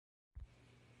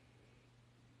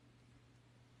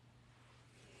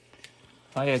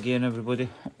Hi again, everybody.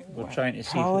 We're trying to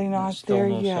see Probably if not it's still there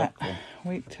no yet. circle.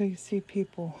 Wait till you see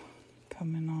people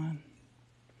coming on.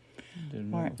 They're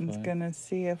Martin's notifying. gonna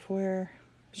see if we're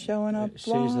showing up It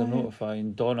says they're live.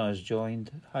 notifying. Donna has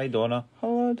joined. Hi, Donna.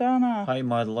 Hello, Donna. Hi,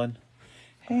 Madeline.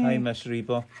 Hey. Hi, Miss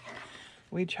Reba.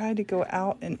 We tried to go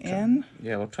out and in.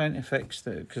 Yeah, we're trying to fix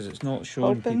it because it's not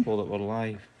showing people that we're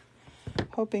live.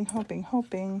 Hoping.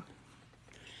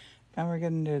 And we're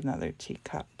gonna do another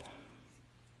teacup.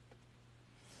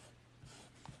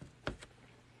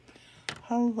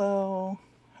 Hello.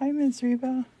 Hi, Ms.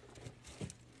 Reba.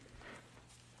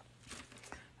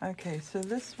 Okay, so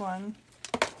this one.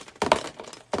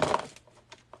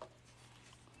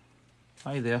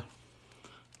 Hi there.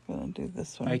 I'm gonna do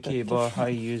this one. Hi, K-Bar. Hi,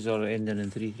 user ending in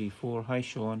 334. Hi,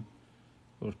 Sean.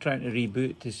 We're trying to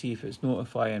reboot to see if it's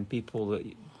notifying people that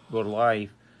we're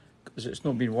live because it's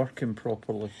not been working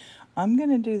properly. I'm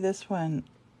gonna do this one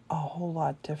a whole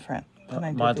lot different than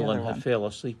I did Madeline the other had one. fell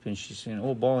asleep and she's saying,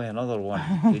 "Oh boy, another one."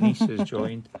 Denise has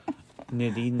joined.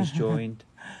 Nadine's joined.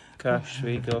 Cash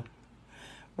Vega.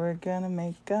 We're gonna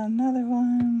make another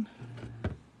one.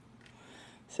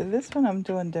 So this one I'm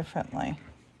doing differently.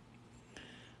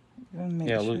 I'm gonna make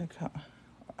sure look.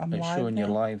 I'm it's live showing now.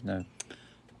 you live now.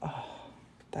 Oh,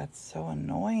 that's so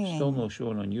annoying. Still not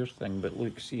showing on your thing, but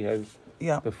look, see how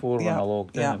before when I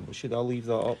logged in. Yeah. Should I leave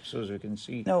that up so as we can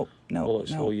see? No. Will it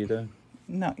slow you down?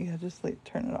 No, yeah, just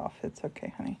turn it off. It's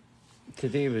okay, honey.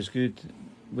 Today was good.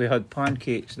 We had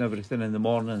pancakes and everything in the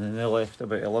morning and they left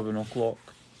about 11 o'clock.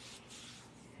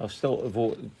 I've still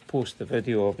to post the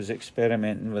video. I was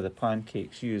experimenting with the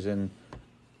pancakes using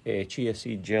chia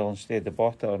seed gel instead of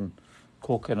butter and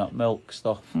coconut milk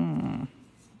stuff. I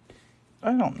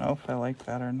don't know if I like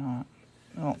that or not.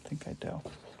 I don't think I do.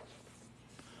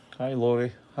 Hi,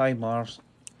 Laurie. Hi, Mars.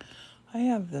 I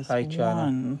have this Hi, Chana.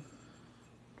 one.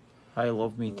 Hi,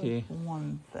 Love Me Tay.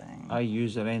 One thing. Hi,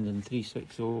 user ending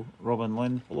 360. Robin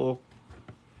Lynn. Hello.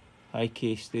 Hi,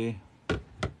 K-Stay.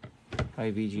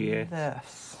 Hi, VGS.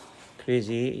 This.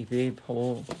 Crazy 80 Babe.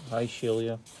 Hello. Hi,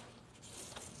 Shelia.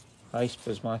 Hi,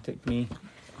 Spasmatic Me.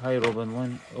 Hi, Robin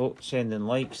Lynn. Oh, sending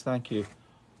likes. Thank you.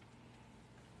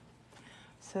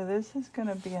 So this is going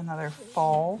to be another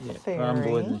fall fairy.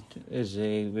 Rambling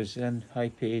was in. Hi,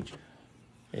 Paige.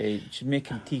 She's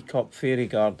making teacup fairy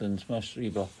gardens, Miss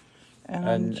Reba.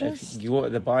 And if you go to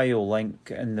the bio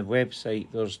link in the website,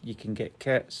 you can get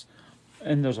kits.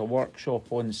 And there's a workshop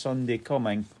on Sunday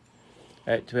coming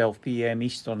at 12 p.m.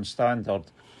 Eastern Standard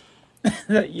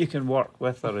that you can work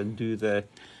with her and do the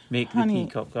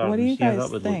teacup gardens. What do you guys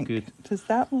that would think? look good. Does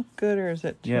that look good or is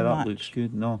it too much? Yeah, that looks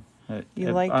good. No, it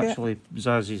actually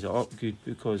zazzes it up good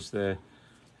because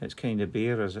it's kind of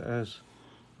bare as it is.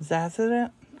 Zazz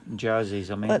it?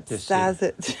 Jazzies, I meant to say. Let's zazz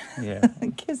it. Yeah.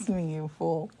 Kiss me, you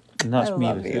fool. And that's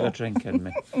me without a drink in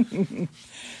me.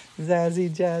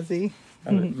 Zazzy jazzy.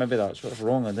 Maybe that's what's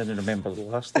wrong. I didn't remember the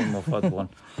last time I've had one.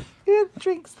 You had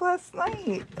drinks last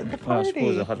night at the party. I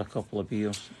suppose I had a couple of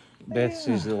beers. Beth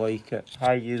says they like it.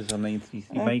 Hi, user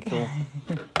 933 Michael.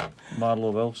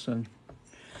 Marlo Wilson.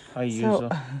 Hi, user.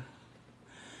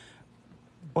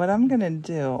 What I'm gonna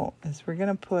do is we're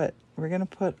gonna put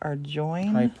our join.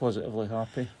 Hi, Positively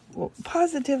Happy. Well,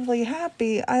 Positively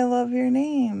Happy. I love your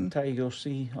name. Tiger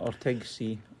C or Tig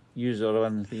C. User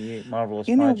 138 Marvelous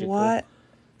You know Magical. what?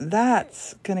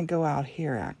 That's gonna go out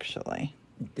here actually.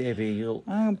 Debbie, I'm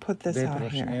gonna put this out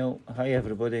here. Chanel. Hi,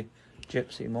 everybody.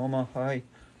 Gypsy Mama. Hi.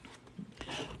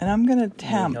 And I'm gonna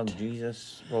attempt.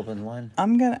 Jesus. Robin Lynn.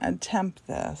 I'm gonna attempt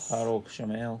this. Harold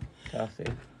Shamel. Kathy.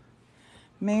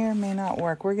 May or may not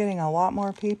work. We're getting a lot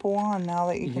more people on now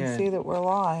that you can see that we're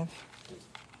live.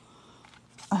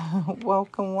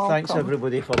 Welcome. Thanks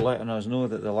everybody for letting us know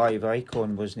that the live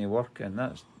icon wasn't working.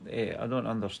 That's I don't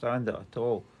understand it at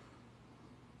all.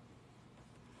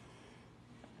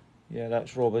 Yeah,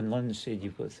 that's Robin Lynn said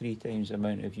you've got 3 times the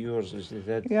amount of viewers as they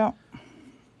did. Yeah.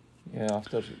 Yeah,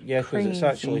 because it's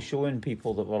actually showing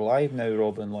people that we're live now,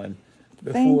 Robin Lynn.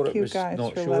 Before it was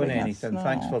not showing anything.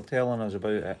 Thanks for telling us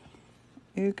about it.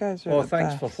 You guys are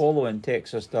thanks for following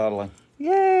Texas, darling.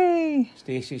 Yay!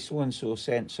 Stacey so-and-so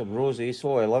sent some roses.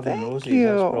 Oh, I love roses. You.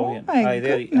 That's brilliant. Oh Hi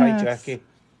there. Hi, Jackie.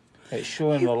 It's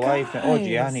showing we're live now. Oh,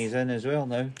 Gianni's in as well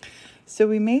now. So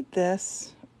we made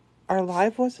this. Our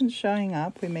live wasn't showing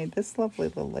up. We made this lovely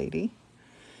little lady.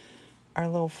 Our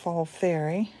little fall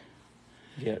fairy.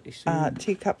 Yeah,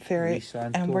 teacup fairy.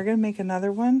 And we're going to make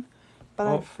another one. But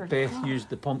I forgot. Beth used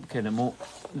the pumpkin emote.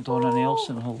 Donna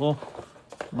Nelson, hello.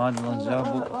 Madeline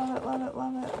Zabo.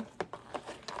 Love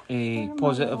it.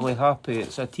 Positively Happy.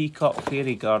 It's a teacup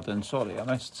fairy garden. Sorry, I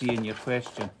missed seeing your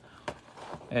question.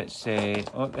 It's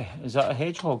is that a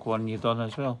hedgehog one you've done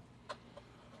as well?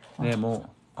 Remote.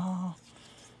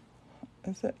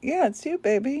 Is it? Yeah, it's you,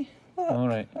 baby. Look, All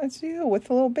right. it's you with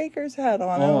the little baker's hat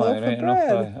on and a Oh, loaf right of enough I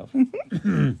bread.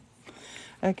 have.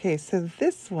 Okay, so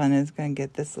this one is going to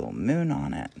get this little moon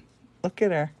on it. Look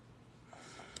at her.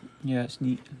 Yeah, it's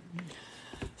neat.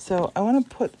 So I want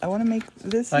to make,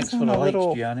 this Thanks is for on the a likes,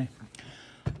 little, Gianni.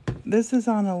 this is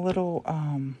on a little,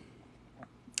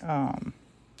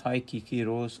 Hi, Kiki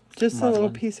Rose. just Madeline. a little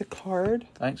piece of card.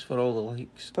 Thanks for all the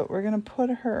likes. But we're going to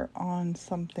put her on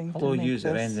something Hello, to make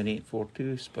user this. ending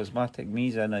 842. Spasmatic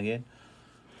me's in again.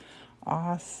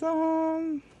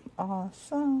 Awesome.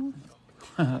 Awesome.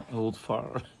 Old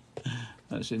fart.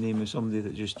 That's the name of somebody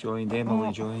that just joined.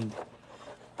 Emily joined.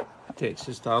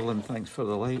 Texas Darling, thanks for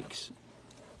the likes.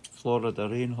 Florida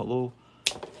Rain, hello.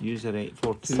 User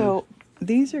 842. So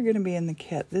these are going to be in the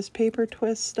kit. This paper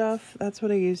twist stuff, that's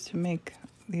what I use to make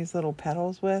these little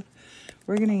petals with.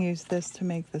 We're going to use this to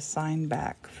make the sign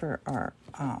back for our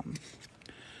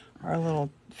little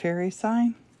fairy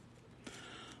sign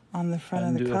on the front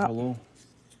of the cup. Hello.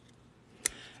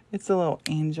 It's a little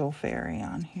angel fairy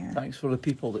on here. Thanks for the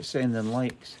people that send in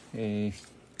likes.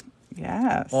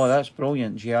 Yes. Oh, that's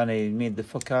brilliant. Gianni made the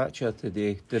focaccia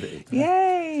today. Did it?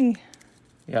 Yay!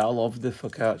 Yeah, I love the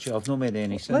focaccia. I've not made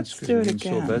any since Let's because do we've it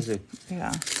been again. so busy.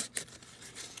 Yeah.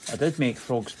 I did make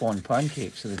frog spawn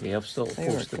pancakes the other day. I've still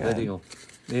posted a video.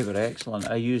 They were excellent.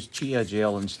 I used chia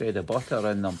gel instead of butter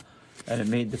in them, and it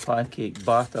made the pancake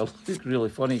batter look really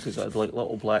funny because it had like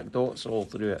little black dots all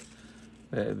through it.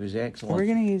 But it was excellent. We're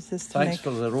going to use this to Thanks make...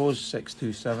 for the rose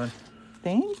 627.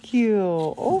 Thank you.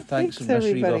 Oh, thanks Miss Rita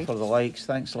everybody. for the likes.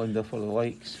 Thanks Linda for the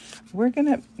likes. We're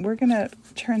gonna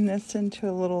turn this into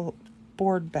a little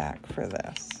board back for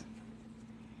this.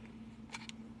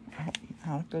 Oh,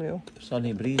 out of glue.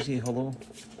 Sunny Breezy, hello.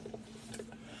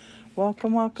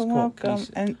 Welcome, welcome, welcome.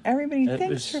 Piece. And everybody,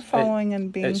 thanks for following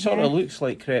and being here. It sort of looks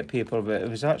like crepe paper, but it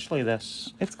was actually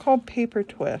this... It's called paper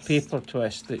twist. Paper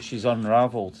twist that she's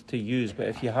unravelled to use, but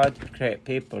if you had crepe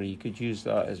paper, you could use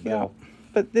that as well.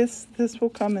 But this will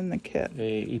come in the kit.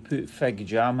 You put fig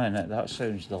jam in it. That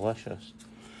sounds delicious.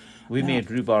 We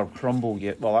made rhubarb crumble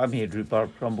yet. Well, I made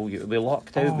rhubarb crumble yet. We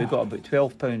lucked out. We got about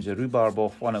 12 pounds of rhubarb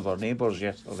off one of our neighbours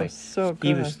yesterday. So good.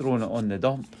 He was throwing it on the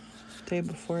dump. Day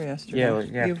before yesterday.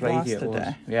 Yeah, You've Friday lost it a was.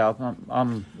 day. Yeah,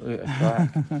 I'm out of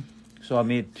track. So I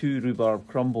made 2 rhubarb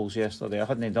crumbles yesterday. I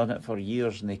hadn't done it for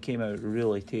years, and they came out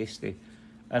really tasty.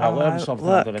 And I learned something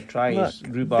I'm going to try is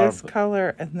rhubarb. This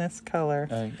colour and this colour.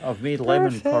 I've made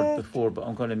lemon curd before, but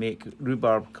I'm going to make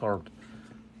rhubarb curd.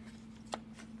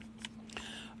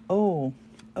 Oh,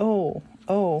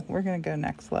 we're going to go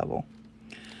next level.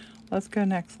 Let's go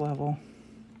next level.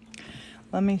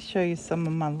 Let me show you some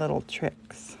of my little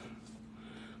tricks.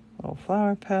 Little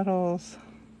flower petals.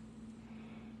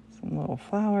 Some little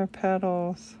flower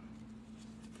petals.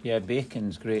 Yeah,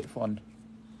 bacon's great fun.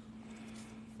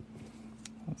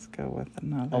 Let's go with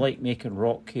another. I like making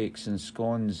rock cakes and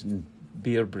scones and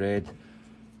beer bread,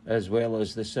 as well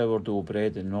as the sourdough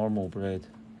bread and normal bread.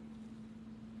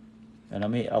 And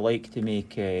I like to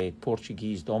make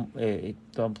Portuguese donuts.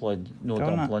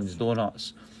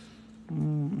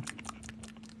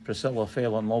 Priscilla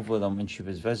fell in love with them when she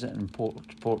was visiting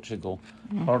Portugal.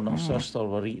 Her and her sister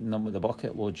were eating them with a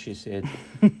bucket load, she said.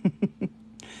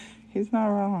 He's not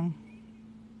wrong.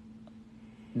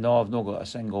 No, I've not got a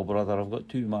single brother. I've got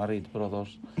 2 married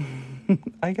brothers.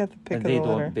 I got the pick and of the they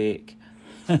litter. don't bake.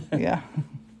 Yeah.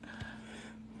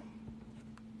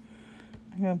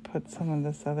 I'm going to put some of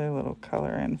this other little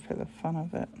colour in for the fun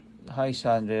of it. Hi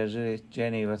Sandra,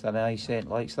 Jenny with an eye sent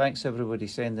likes. Thanks everybody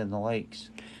sending the likes.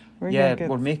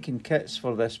 We're making kits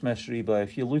for this, Miss Reba.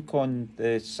 If you look on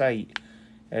the site,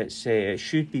 it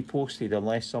should be posted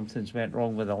unless something's went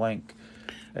wrong with the link.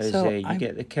 You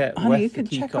get the kit with the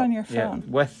teacup. Check on your phone.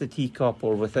 Yeah, with the teacup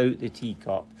or without the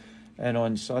teacup. And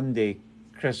on Sunday,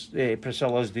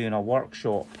 Priscilla's doing a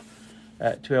workshop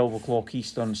at 12 o'clock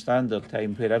Eastern Standard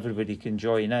Time where everybody can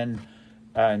join in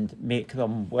and make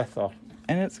them with her.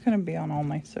 And it's going to be on all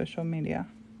my social media.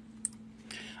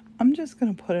 I'm just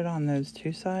going to put it on those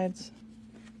 2 sides.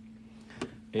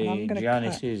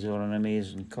 Gianni says they're an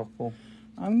amazing couple.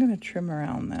 I'm going to trim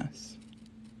around this.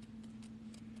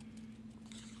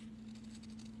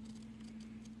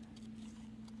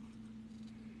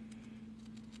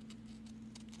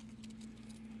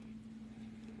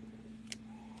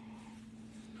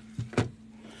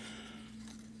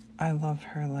 I love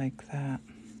her like that.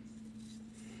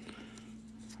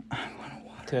 I want to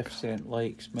water. Tiff sent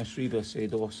likes. Miss Reba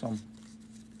said awesome.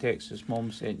 Texas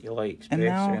Mom sent you likes. And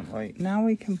Beth sent likes. Now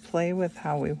we can play with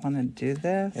how we want to do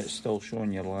this. It's still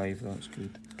showing you live. That's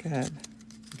good. Good.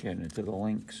 Getting it to the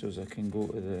link so as I can go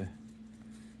to the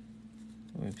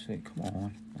Website, come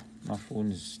on. My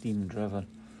phone's steam driven.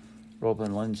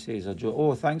 Robin Lynn says a joke.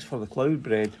 Oh, thanks for the cloud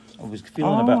bread. I was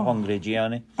feeling a bit hungry,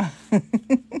 Gianni. I'm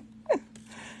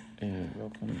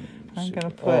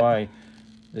gonna put. Oh, aye.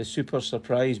 The super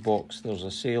surprise box. There's a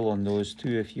sale on those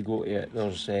too. If you go to it,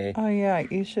 there's. Oh yeah,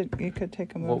 you could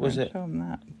take them over and show them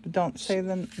that. But don't say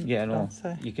them. Yeah, no.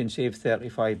 You can save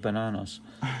 35 bananas.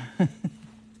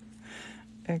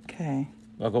 Okay.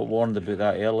 I got warned about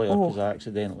that earlier because I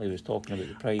accidentally was talking about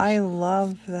the price. I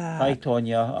love that. Hi,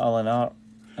 Tonya, Alan Art,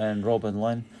 and Robin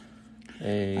Lynn.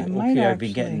 I've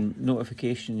been getting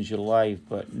notifications you're live,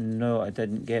 but no, I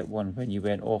didn't get one when you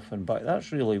went off and back.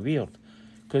 That's really weird,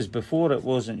 because before it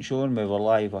wasn't showing we were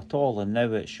live at all, and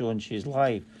now it's showing she's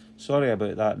live. Sorry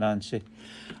about that, Nancy.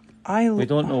 We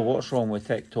don't know what's wrong with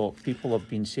TikTok. People have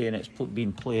been saying it's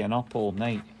been playing up all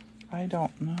night. I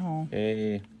don't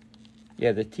know.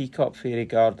 Yeah, the Teacup Fairy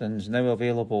Garden's now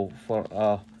available for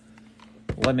a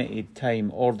limited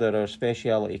time. Order our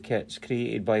speciality kits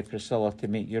created by Priscilla to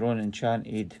make your own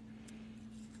enchanted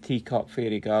Teacup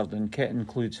Fairy Garden. Kit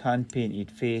includes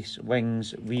hand-painted face,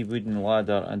 wings, wee wooden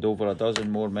ladder and over a dozen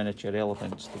more miniature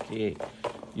elephants to create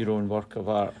your own work of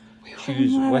art.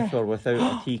 Choose with or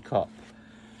without a teacup.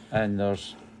 And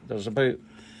there's about...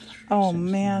 Oh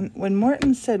man, when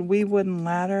Morton said wee wooden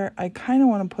ladder, I kind of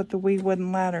want to put the wee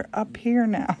wooden ladder up here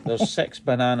now. There's 6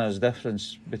 bananas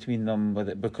difference between them with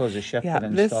it because of shipping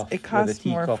and stuff. It costs with a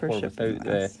more teacup for or shipping without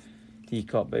the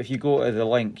teacup. But if you go to the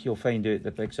link, you'll find out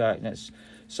the exact. And it's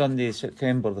Sunday,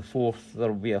 September the 4th. There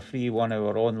will be a free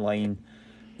 1-hour online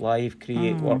live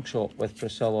create workshop with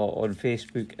Priscilla on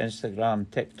Facebook, Instagram,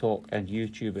 TikTok, and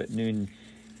YouTube at noon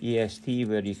EST,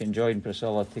 where you can join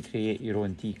Priscilla to create your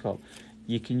own teacup.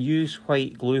 You can use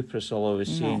white glue, Priscilla was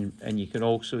saying, and you can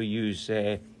also use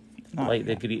I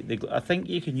think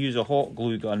you can use a hot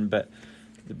glue gun, but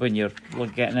when you're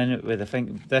getting in it with, I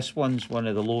think this one's one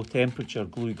of the low temperature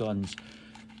glue guns.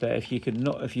 But if you've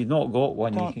not got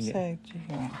one, you can say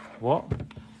GUN. What?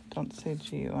 Don't say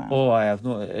GUN. Oh, I have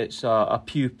no. It's a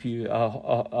pew pew,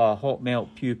 a hot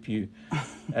melt pew pew.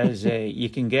 You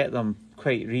can get them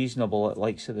quite reasonable at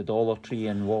likes of the Dollar Tree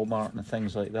and Walmart and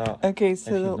things like that. Okay,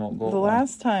 so the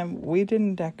last time we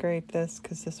didn't decorate this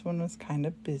because this one was kind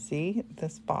of busy.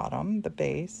 This bottom, the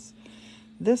base.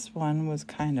 This one was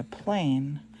kind of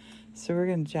plain, so we're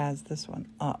gonna jazz this one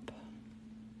up.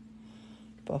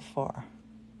 Before.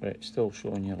 Right, still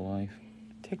showing you live.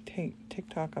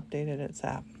 TikTok updated its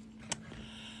app.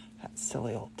 That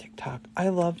silly old TikTok. I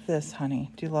love this, honey.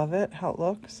 Do you love it? How it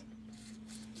looks?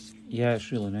 Yeah,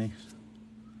 it's really nice.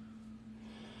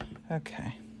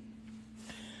 Okay.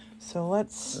 So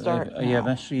let's start now. Yeah,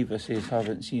 Miss Reva says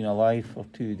haven't seen a live for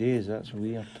 2 days. That's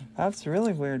weird. That's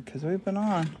really weird because we've been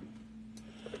on.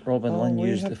 Robin Lynn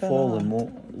used the fall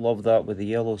emote. Love that with the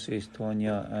yellow, says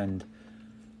Tonya. And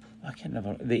I can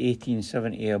never... The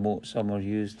 1870 emote Summer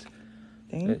used.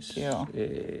 Thank you.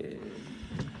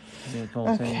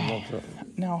 Okay.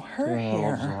 Now her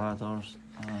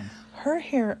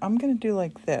hair, I'm going to do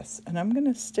like this. And I'm going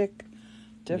to stick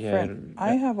different...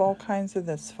 I have all kinds of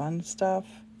this fun stuff.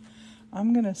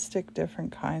 I'm going to stick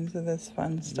different kinds of this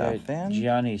fun stuff in.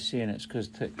 Gianni's saying it's because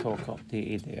TikTok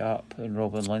updated the app and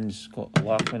Robin Lynn's got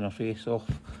laughing her face off.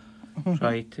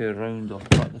 Try to round or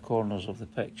cut the corners of the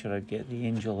picture and get the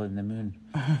angel in the moon.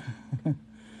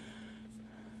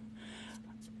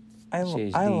 I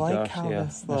like how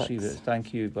this looks.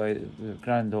 Thank you. The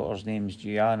granddaughter's name's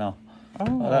Gianna.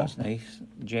 Oh, that's nice.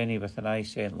 Jenny with an eye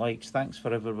sent likes. Thanks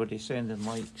for everybody sending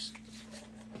likes.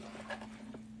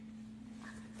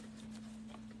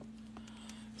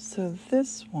 So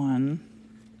this one...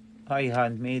 Hi,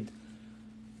 Handmade.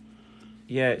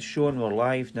 Yeah, it's showing we're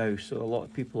live now, so a lot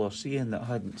of people are seeing that I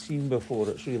hadn't seen before.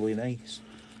 It's really nice.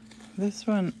 This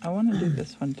one, I want to do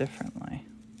this one differently.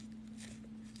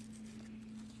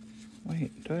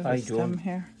 Wait, do I have a stem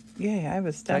here? Yeah, I have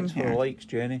a stem here. Thanks for the likes,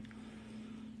 Jenny.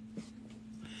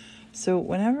 So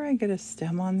whenever I get a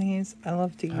stem on these, I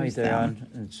love to use them. Hi, Diane.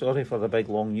 And sorry for the big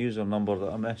long user number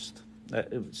that I missed.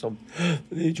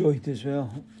 They joined as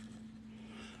well.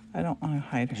 I don't want to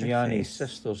hide her Gianni's face.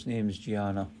 sister's name's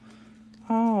Gianna.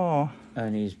 Oh.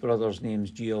 And his brother's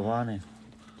name's Giovanni.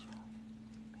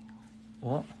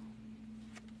 What?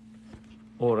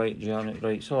 Oh, right, Gianni.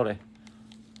 Right, sorry.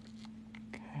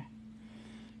 Okay.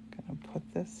 Gonna put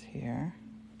this here.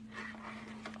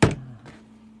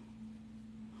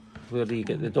 Where do you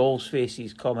get the doll's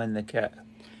faces come in the kit?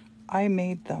 I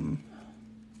made them.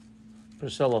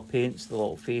 Priscilla paints the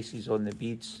little faces on the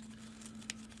beads.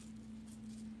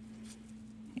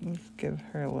 Let's give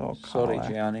her a little color. Sorry,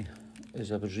 Gianni,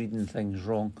 as I was reading things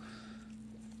wrong.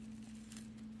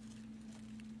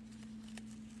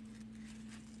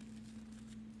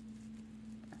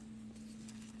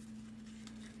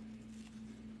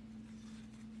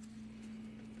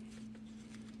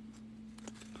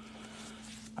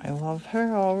 I love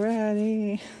her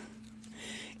already.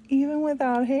 Even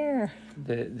without hair.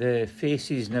 The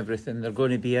faces and everything, they're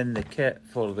going to be in the kit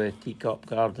for the Teacup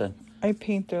garden. I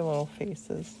paint their little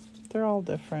faces. They're all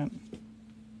different.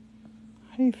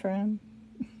 Hey, friend.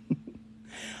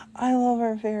 I love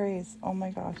our fairies. Oh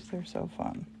my gosh, they're so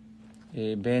fun.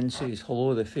 Ben says,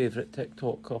 hello, the favourite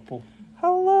TikTok couple.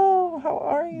 Hello, how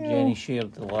are you? Jenny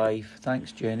shared the live.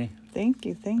 Thanks, Jenny. Thank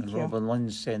you, thank and you. Robin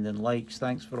Lynn's sending likes.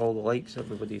 Thanks for all the likes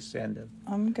everybody's sending.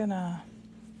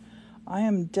 I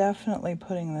am definitely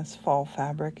putting this fall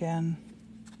fabric in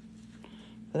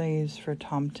that I use for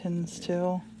Tomtins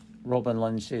too. Robin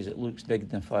Lynn says it looks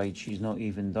dignified. She's not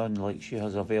even done, like she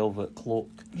has a velvet cloak.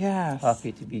 Yes.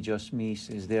 Happy to be just me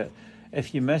says there.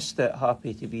 If you missed it,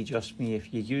 happy to be just me.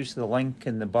 If you use the link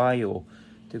in the bio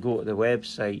to go to the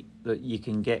website, that you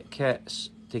can get kits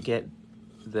to get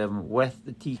them with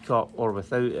the teacup or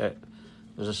without it.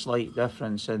 There's a slight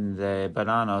difference in the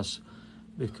bananas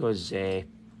because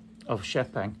of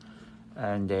shipping,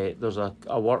 and there's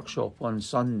a workshop on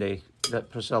Sunday that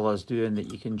Priscilla's doing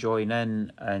that you can join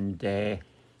in and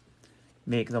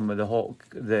make them with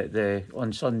the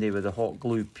on Sunday with the hot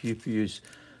glue pew pews.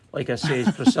 Like I say,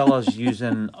 Priscilla's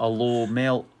using a low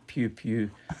melt pew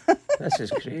pew. This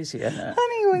is crazy, isn't it?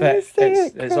 Honey, when you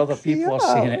say it's other people are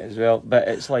saying it as well. But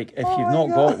it's like if you've not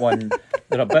got one,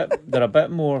 they're a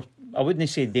bit more. I wouldn't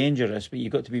say dangerous, but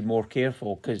you've got to be more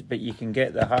careful but you can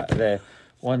get the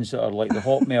ones that are like the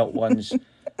hot melt ones.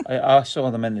 I saw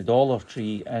them in the Dollar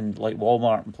Tree and like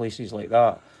Walmart and places like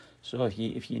that. So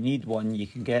if you need one, you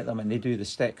can get them, and they do the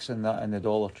sticks and that in the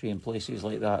Dollar Tree and places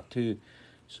like that too.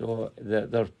 So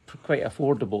they're quite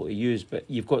affordable to use, but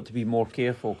you've got to be more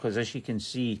careful because, as you can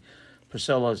see,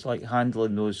 Priscilla's like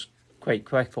handling those quite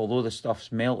quick. Although the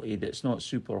stuff's melted, it's not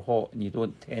super hot, and you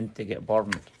don't tend to get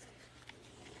burned.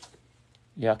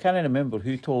 Yeah, I can't remember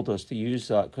who told us to use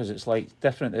that because it's like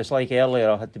different. It's like earlier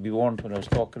I had to be warned when I was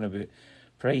talking about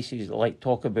prices, like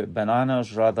talk about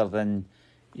bananas rather than,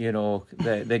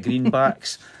 the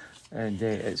greenbacks, and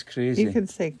it's crazy. You could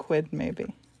say quid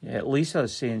maybe. Yeah,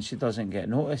 Lisa's saying she doesn't get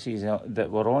notices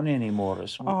that we're on anymore.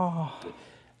 It's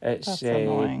that's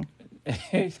annoying.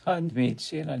 Handmade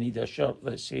saying I need a shirt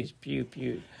that says pew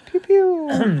pew. Pew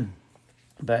pew.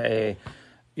 But I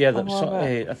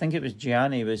think it was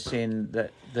Gianni was saying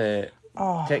that the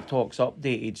TikTok's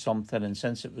updated something, and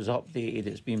since it was updated,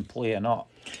 it's been playing up.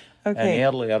 Okay.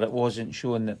 And earlier it wasn't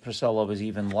showing that Priscilla was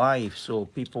even live, so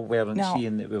people weren't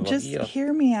seeing that we were just here. Just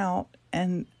hear me out,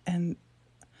 and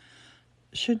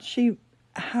should she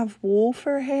have wool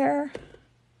for hair?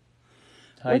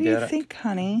 Hi, what do Derek. you think,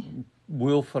 honey?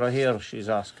 Wool for her hair, she's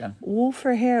asking. Wool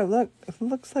for hair. Look, it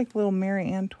looks like little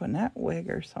Marie Antoinette wig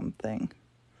or something.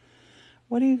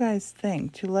 What do you guys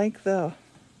think? Do you like the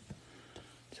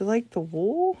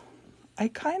wool? I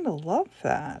kind of love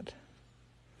that.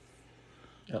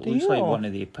 It looks like one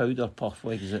of the powder puff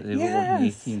wigs that they wore in the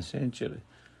 18th century.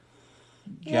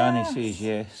 Gianni says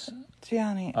yes.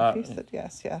 Gianni, you said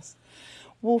yes.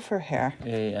 Wool for hair.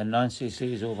 And Nancy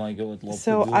says, "Oh my God, love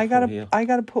so wool I gotta for hair." I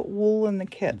gotta put wool in the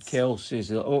kits. And Kel says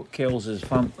that Kel's is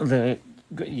fun.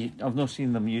 I've not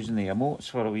seen them using the emotes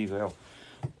for a wee while.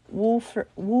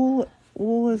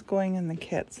 Wool is going in the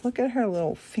kits. Look at her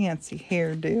little fancy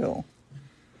hairdo.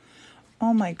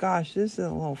 Oh my gosh, this is a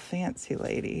little fancy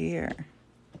lady here.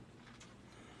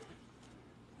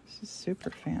 This is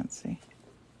super fancy.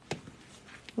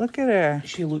 Look at her.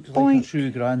 She looks like a true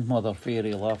grandmother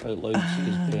fairy. Laugh out loud,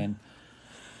 says Ben.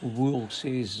 Wool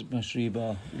says Miss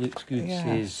Reba. Looks good,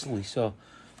 says Lisa.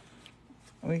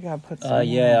 We gotta put some.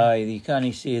 You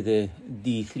can't say the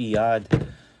D3 ad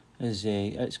is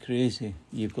it's crazy.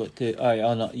 You've got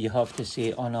to you have to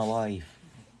say unalive.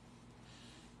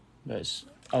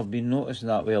 I've been noticing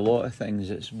that with a lot of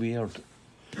things. It's weird.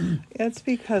 It's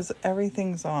because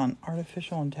everything's on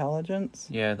artificial intelligence.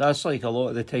 Yeah, that's like a lot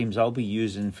of the times I'll be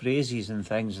using phrases and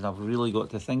things, and I've really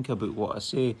got to think about what I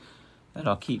say, and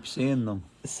I'll keep saying them.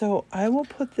 So I will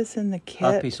put this in the kit.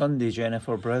 Happy Sunday,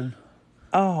 Jennifer Brown.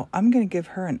 Oh, I'm going to give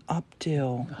her an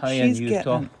updo. Hi, She's in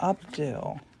Utah. getting an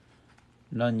updo.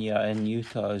 Nunya in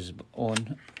Utah is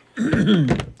on.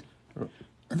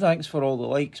 Thanks for all the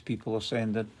likes people are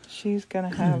sending. She's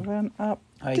going to have an updo.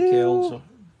 Hi, Kels.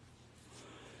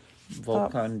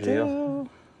 Volcandria.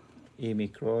 Amy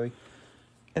Croy.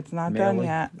 It's not Melly.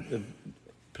 done yet.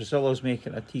 Priscilla's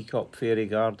making a teacup fairy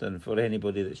garden for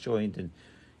anybody that's joined, and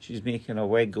she's making a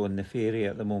wig on the fairy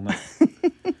at the moment.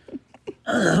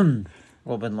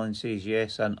 Robin Lynn says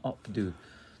yes, an updo.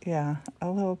 Yeah, a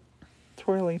little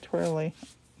twirly. A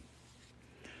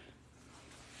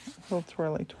little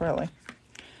twirly.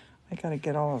 I gotta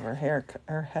get all of her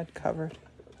head covered.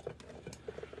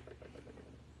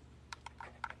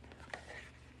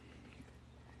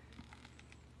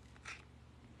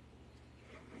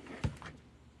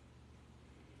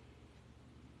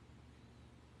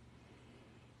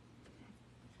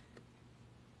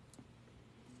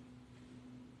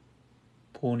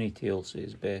 ponytail,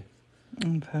 says Beth.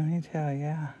 Ponytail,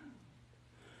 yeah.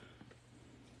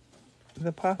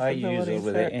 The High user possibilities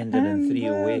with are it ending in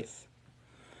 308. endless.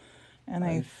 And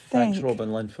I Thanks, think,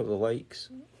 Robin Lynn, for the likes.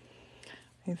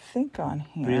 I think on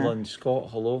here, Breland Scott,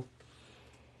 hello.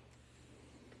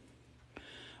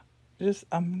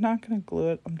 I'm not going to glue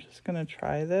it. I'm just going to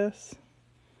try this.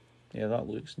 Yeah, that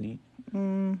looks neat.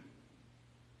 Karen,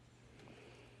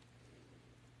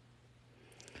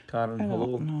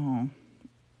 hello. No.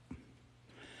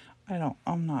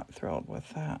 I'm not thrilled with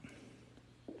that.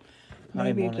 Hi,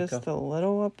 Maybe Monica. just a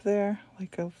little up there,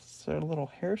 like a sort of little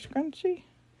hair scrunchie.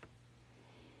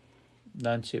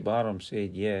 Nancy Barham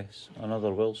said yes.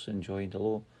 Another Wilson joined,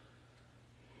 hello.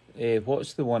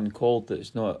 What's the one called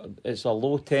that's not... It's a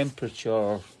low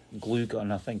temperature glue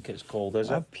gun, I think it's called, is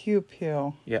it? A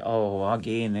pew-pew. Yeah,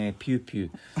 again, pew-pew.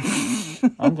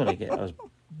 I'm going to get us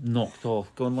knocked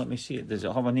off. Go and let me see it. Does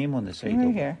it have a name on the side Right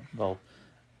of here. it? Well,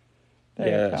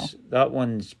 There yes, you go.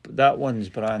 that one's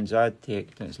brand's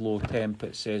Adtech, and it's low temp,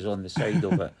 it says on the side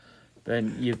of it.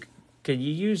 Then can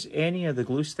you use any of the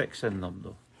glue sticks in them,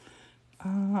 though?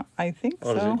 I think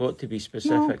Or so. has it got to be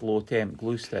specific low temp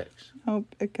glue sticks?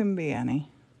 Nope, it can be any.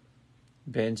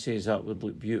 Ben says that would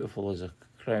look beautiful as a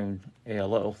crown. A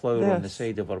little flower on the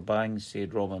side of her bangs,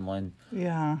 said Robin Lynn.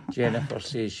 Yeah. Jennifer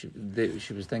says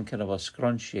she was thinking of a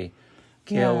scrunchie.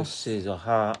 Kels says a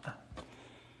hat.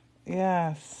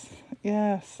 Yes.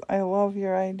 Yes. I love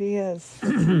your ideas.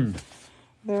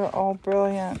 They're all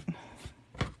brilliant.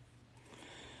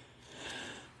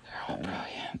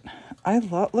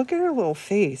 Look at her little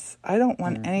face. I don't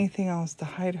want anything else to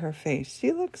hide her face.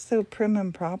 She looks so prim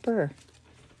and proper.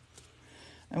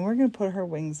 And we're going to put her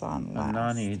wings on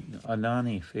last. A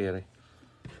nanny fairy.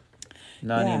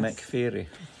 Nanny McFairy.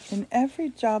 In every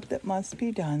job that must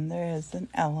be done, there is an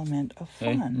element of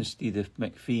fun. Instead of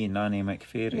McPhee, Nanny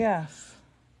McFairy. Yes.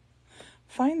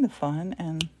 Find the fun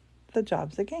and the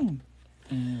job's a game.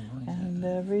 And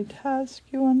every task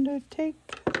you undertake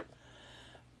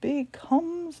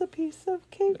becomes a piece of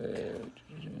cake.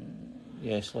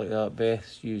 Yes, like that.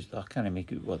 Beth's used. I can't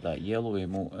make out what that yellow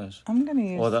emote is. I'm going to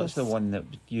use that's the one that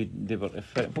they were to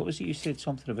fit. What was it you said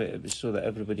something about? It was so that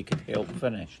everybody could help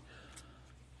finish.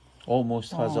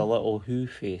 Almost has a little who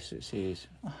face, it says.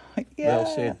 Well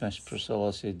said, Miss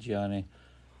Priscilla, said Gianni.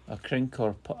 A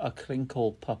crinkle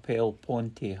papel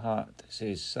ponte hat,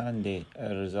 says Sandy,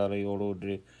 Rosario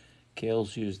Rodri.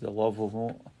 Kels used the love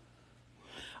emote.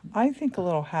 I think a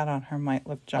little hat on her might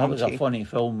look jaunty. That was a funny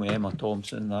film with Emma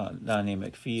Thompson, that Nanny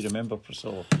McPhee. Remember,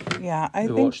 Priscilla? Yeah,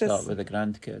 we watched that with the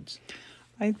grandkids.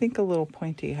 I think a little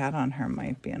pointy hat on her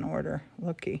might be in order.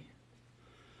 Looky.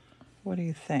 What do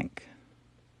you think?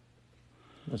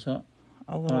 What's that?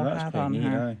 A little hat on neat,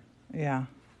 her. Yeah.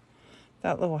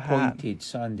 That little hat. Pointed,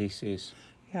 Sandy says.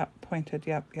 Yep, pointed.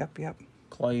 Yep.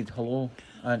 Clyde, hello.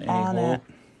 Anthony, on hello. It.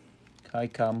 Hi,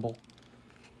 Campbell.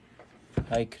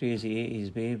 Hi, Crazy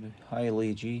 80s, babe. Hi,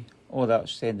 Lee G. Oh,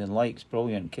 that's sending likes.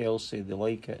 Brilliant. Kels said they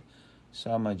like it.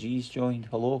 Sama G's joined.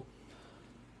 Hello.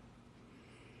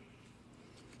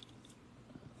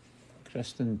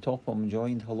 Kristen Topham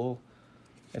joined. Hello.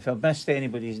 If I've missed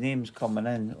anybody's names coming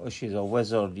in, she's a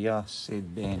wizard, yes,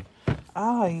 said Ben.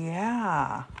 Oh,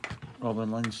 yeah.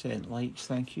 Robin Lynn sent likes,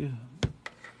 thank you.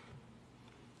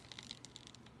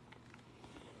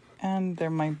 And there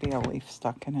might be a leaf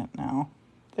stuck in it now.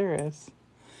 There is.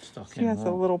 She has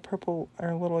a little purple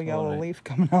or little yellow leaf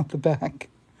coming out the back.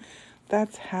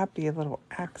 That's happy little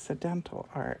accidental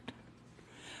art.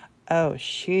 Oh,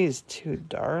 she's too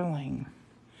darling.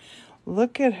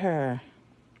 Look at her.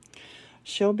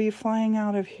 She'll be flying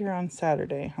out of here on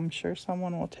Saturday. I'm sure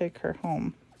someone will take her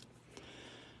home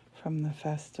from the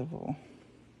festival.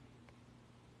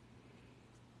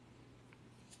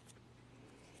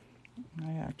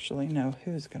 I actually know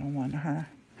who's going to want her.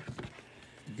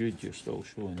 Good, you're still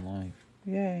showing live.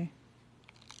 Yay.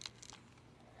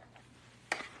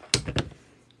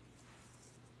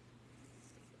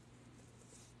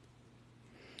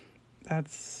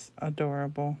 That's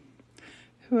adorable.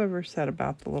 Whoever said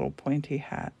about the little pointy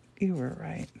hat, you were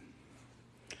right.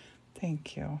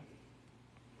 Thank you.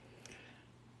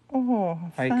 Oh,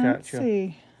 hi, fancy.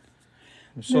 Katja.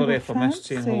 I'm sorry if I missed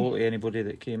saying hello to anybody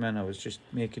that came in. I was just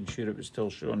making sure it was still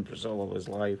showing Priscilla was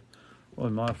live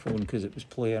on my phone because it was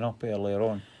playing up earlier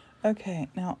on. Okay,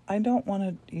 now I don't want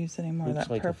to use any more of that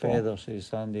like purple. Looks like a feather, says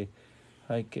Sandy.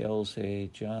 Hi, girls,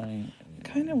 Johnny.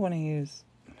 Kind of want to use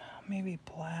maybe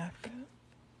black.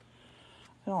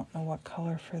 I don't know what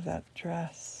color for that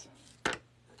dress.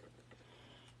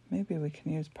 Maybe we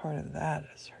can use part of that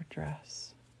as her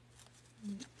dress.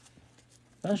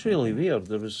 That's really weird.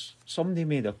 There was somebody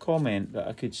made a comment that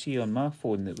I could see on my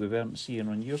phone that we weren't seeing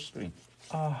on your screen.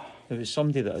 It was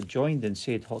somebody that had joined and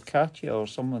said Katya, or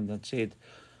someone that said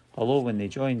hello when they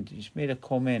joined. He's made a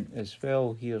comment as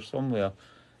well here somewhere,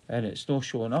 and it's not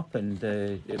showing up. And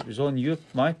it was on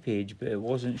my page, but it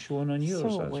wasn't showing on yours.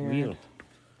 So That's weird.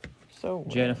 So weird.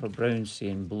 Jennifer Brown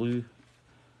saying blue.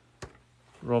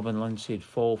 Robin Lynn said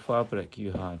fall fabric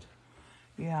you had.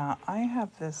 Yeah, I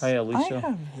have this. Hi, Elisa. I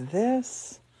have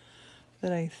this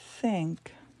that I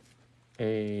think.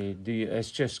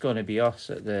 It's just going to be us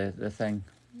at the thing.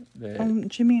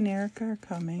 Jimmy and Erica are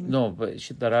coming. No, but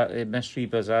Miss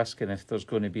Reba's asking if there's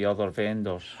going to be other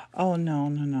vendors. Oh,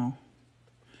 no.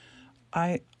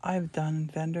 I've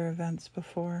done vendor events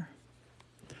before.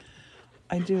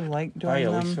 I do like doing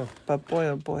them, Lisa. but boy,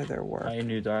 oh boy, they're work. Hi,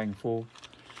 New Dying Foe.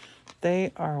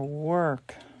 They are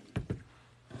work.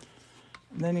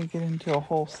 Then you get into a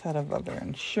whole set of other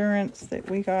insurance that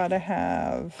we gotta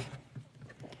have.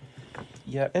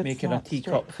 Yep, it's making a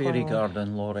teacup fairy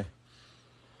garden, Laurie.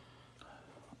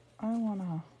 I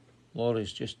wanna.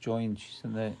 Laurie's just joined. She's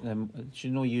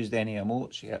she's not used any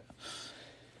emotes yet.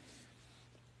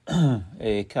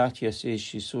 Katya says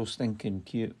she's so stinking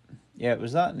cute. Yeah, it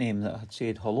was that name that had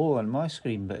said hello on my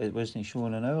screen, but it wasn't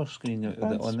showing on our screen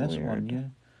on this weird. one.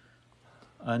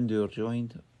 Yeah, Andrew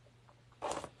joined.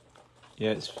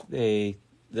 Yeah, it's the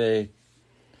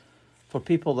for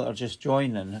people that are just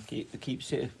joining. I keep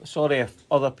saying sorry if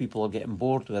other people are getting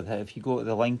bored with it. If you go to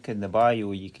the link in the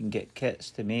bio, you can get kits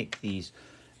to make these.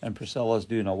 And Priscilla's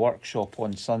doing a workshop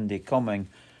on Sunday coming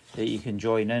that you can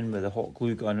join in with a hot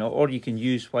glue gun, or you can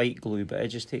use white glue, but it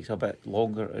just takes a bit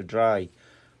longer to dry.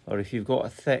 Or if you've got a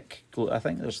thick glue, I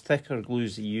think there's thicker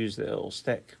glues you use that it'll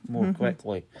stick more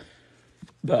quickly.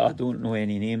 But I don't know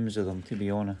any names of them, to be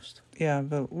honest. Yeah,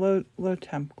 the low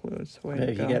temp glue is the way to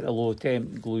go. If you get the low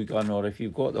temp glue gun, or if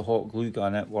you've got the hot glue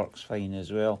gun, it works fine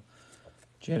as well.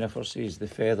 Jennifer says the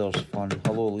feather's fun.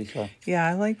 Hello, Lisa. Yeah,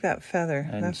 I like that feather.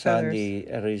 And that Sandy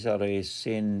Eraser is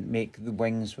saying make the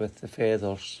wings with the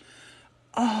feathers.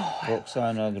 Oh.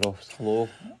 Roxana Groft, hello.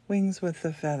 Wings with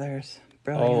the feathers.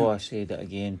 Brilliant. Oh, I said it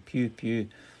again. Pew, pew.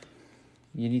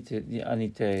 I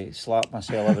need to slap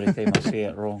myself every time I say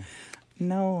it wrong.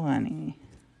 No, honey.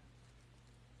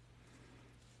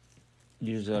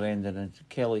 User ending in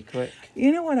Kelly Quick.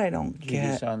 You know what I don't Judy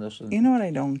get? Sanderson. You know what I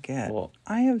don't get? What?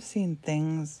 I have seen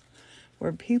things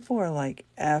where people are like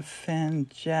effing,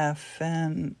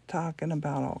 jeffing, talking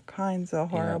about all kinds of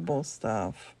horrible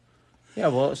stuff. Yeah,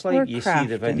 well, it's like We're you see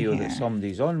the video here. that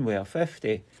somebody's on with a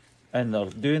 50 and they're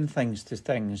doing things to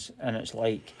things, and it's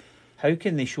like, how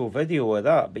can they show video of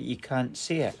that, but you can't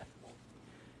see it?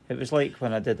 It was like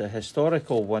when I did a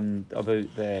historical one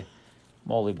about the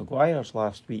Molly Maguires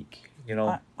last week. You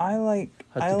know, I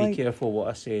had to be careful what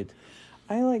I said.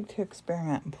 I like to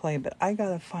experiment and play, but I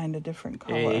gotta find a different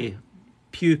color.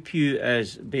 Pew pew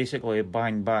is basically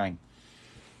bang bang.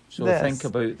 So think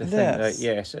about the thing that,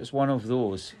 yes, it's one of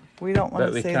those. We don't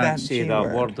want to say that But we can't say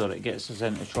that word or it gets us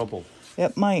into trouble.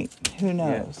 It might. Who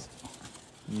knows?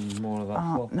 Yeah. More of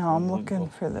that. No, I'm looking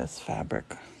for this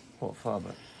fabric. What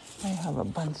fabric? I have a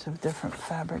bunch of different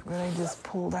fabric that I just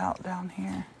pulled out down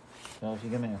here. Well, if you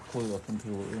give me a clue, I can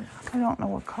pull it out. I don't know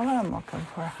what color I'm looking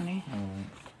for, honey. All right.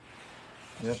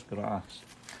 There's grass.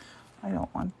 I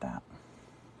don't want that.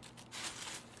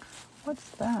 What's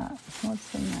that?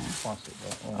 What's in there? Plastic.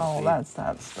 Oh, that's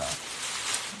that stuff.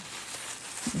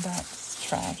 That's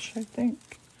trash, I think.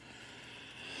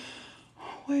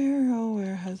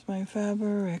 Where has my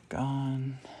fabric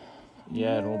gone?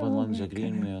 Yeah, Robin Lynn's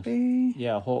agreeing with us.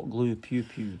 Yeah, hot glue, pew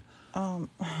pew.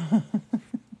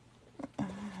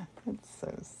 It's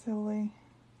so silly.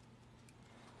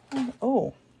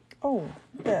 Oh,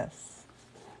 this.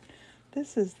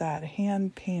 This is that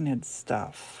hand-painted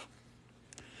stuff.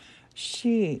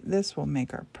 This will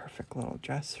make our perfect little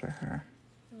dress for her.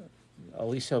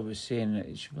 Elisa was saying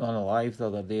that she was on a live the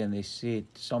other day and they said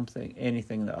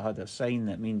anything that had a sign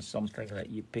that means something that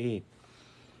you pay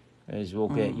will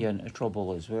get you into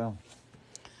trouble as well.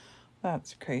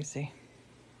 That's crazy.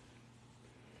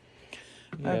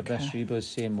 Yeah, Okay. Miss Reba's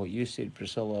saying what you said,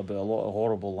 Priscilla, about a lot of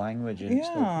horrible language and Yeah.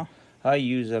 stuff. Hi,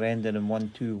 user ending in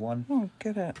 121. Oh,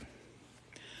 get it.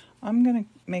 I'm going to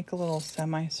make a little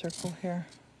semicircle here.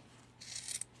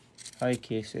 Hi,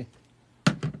 Casey.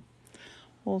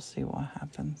 We'll see what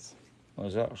happens. Oh,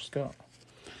 is that her skirt?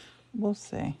 We'll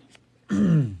see.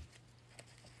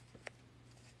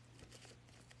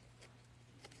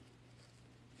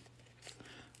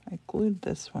 I glued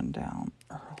this one down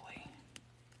early.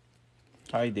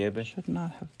 Hi, Debbie. Should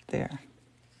not have there.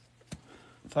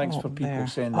 Thanks for people there.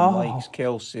 sending likes.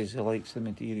 Kel says he likes the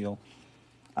material.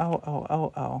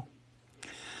 Oh.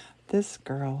 This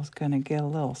girl's gonna get a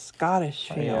little Scottish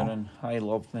Hi, feel. Erin. Hi,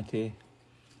 love me too.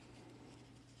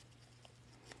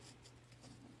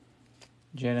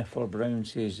 Jennifer Brown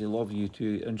says they love you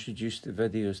to introduce the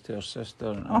videos to her sister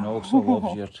and also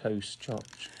loves your house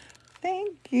church.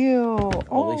 Thank you.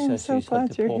 Elisa I'm so says had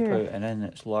glad to you're pop here. out and in,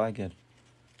 it's lagging.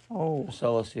 Oh.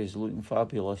 Priscilla says looking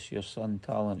fabulous, your son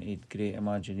talented, great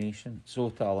imagination. So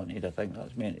talented, I think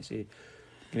that's meant to say.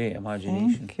 Great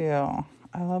imagination. Thank you.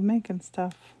 I love making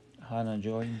stuff. Hannah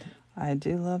joined. I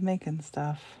do love making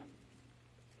stuff.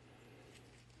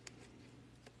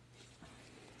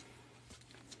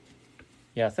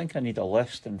 Yeah, I think I need a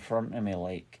list in front of me,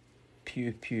 like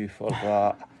pew pew for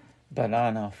that,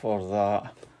 banana for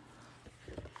that.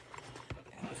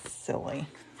 It's silly.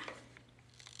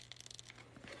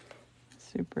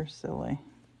 Super silly.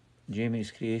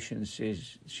 Jamie's Creation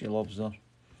says she loves her.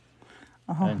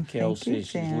 Oh, And Kel thank you, says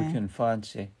she's Jamie. looking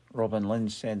fancy. Robin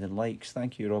Lynn's sending likes.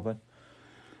 Thank you, Robin.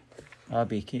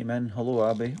 Abby came in. Hello,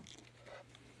 Abby.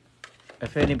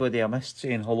 If anybody I missed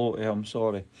saying hello to, I'm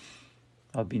sorry.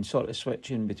 I've been sort of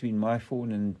switching between my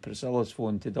phone and Priscilla's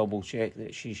phone to double check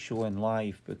that she's showing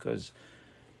live, because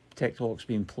TikTok's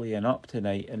been playing up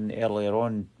tonight, and earlier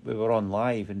on we were on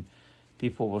live and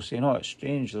people were saying, oh, it's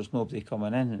strange, there's nobody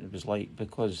coming in. And it was like,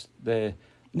 because the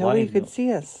Nobody live, could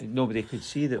see us. Nobody could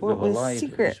see that Well, we were it was live.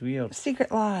 secret. It was weird.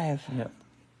 Secret live. Yep.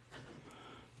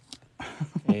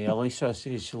 Elisa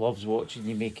says she loves watching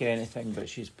you make anything, but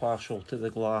she's partial to the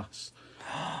glass.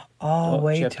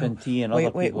 Wait Chip till, and tea and wait,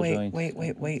 other wait, people wait, joined.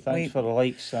 wait, Thanks for the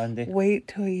likes, Sandy. Wait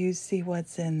till you see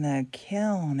what's in the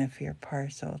kiln if you're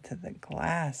partial to the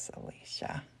glass,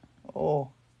 Alicia.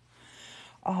 Oh,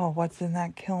 what's in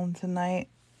that kiln tonight?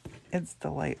 It's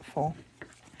delightful.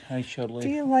 Hi, Shirley.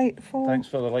 Delightful. Thanks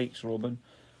for the likes, Robin.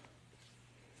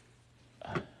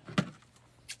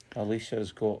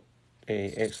 Alicia's got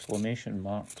exclamation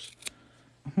marks.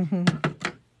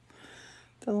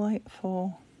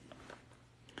 Delightful.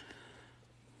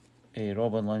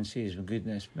 Robin Lindsay's, my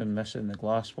goodness, been missing the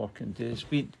glass working too. It's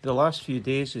been, the last few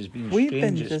days has been We've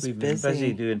strange. been just We've been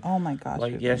busy doing. Oh my gosh!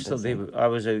 Like yesterday, I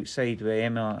was outside with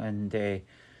Emma and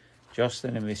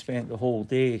Justin, and we spent the whole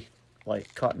day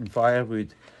like cutting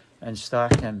firewood and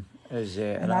stacking.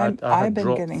 And I had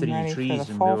dropped 3 trees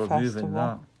and we were moving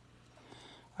that.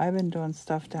 I've been doing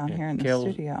stuff down here in the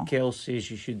studio. Kel says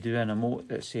you should do an emote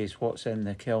that says what's in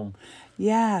the kiln.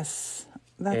 Yes,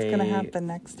 that's going to happen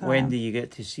next time. When do you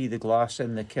get to see the glass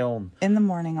in the kiln? In the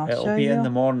morning, I'll show you. It'll be in the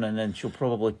morning, and she'll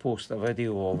probably post a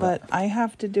video of it. But I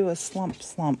have to do a slump.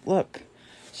 Look,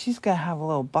 she's going to have a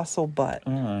little bustle butt.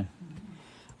 I'm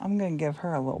going to give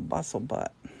her a little bustle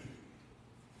butt.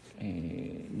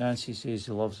 Nancy says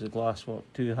she loves the glass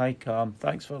work too. Hi, Cam.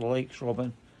 Thanks for the likes,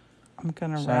 Robin. I'm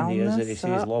going to Sandy round Izzy this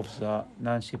says up. loves that.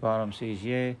 Nancy Barham says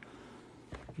yeah.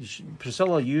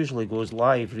 Priscilla usually goes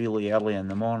live really early in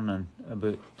the morning,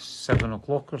 about 7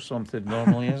 o'clock or something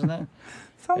normally, isn't it?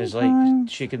 It's like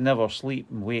she can never sleep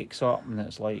and wakes up, and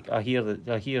it's like I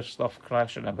hear stuff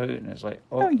crashing about, and it's like,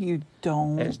 oh, no, you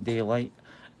don't. It's daylight.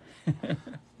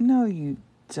 No, you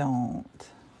don't.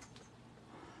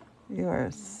 You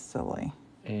are silly.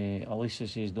 Alicia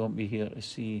says, don't be here to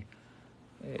see.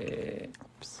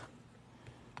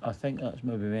 I think that's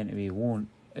maybe meant to be won't.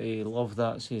 Love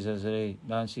that, says Izzy.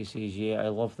 Nancy says, yeah, I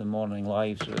love the morning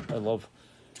lives.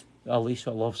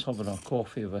 Alicia loves having a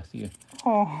coffee with you.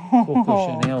 Oh.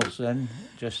 Coco Chanel's in,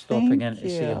 just stopping in to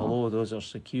say you. hello. Those are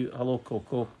so cute. Hello,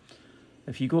 Coco.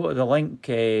 If you go to the link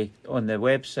on the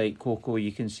website, Coco,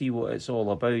 you can see what it's all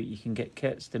about. You can get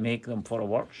kits to make them for a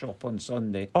workshop on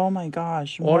Sunday. Oh my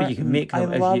gosh. Or you can make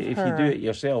them, if you do it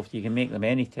yourself, you can make them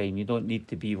anytime. You don't need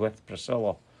to be with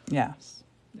Priscilla. Yes.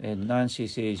 And Nancy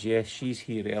says, yes, she's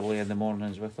here early in the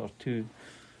mornings with her too.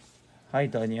 Hi,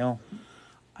 Danielle.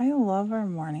 I love our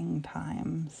morning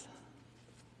times.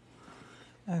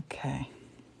 Okay.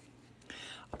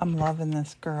 I'm loving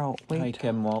this girl. Hi,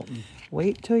 Kim Walton.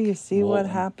 Wait till you see what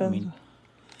happens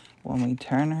when we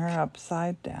turn her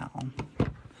upside down.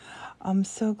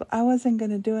 I wasn't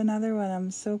going to do another one.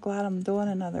 I'm so glad I'm doing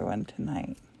another one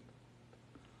tonight.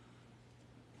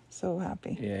 So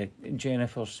happy. Yeah,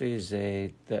 Jennifer says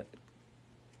that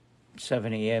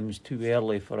 7 a.m. is too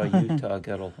early for a Utah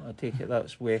girl. I take it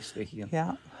that's west of here.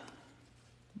 Yeah.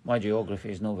 My geography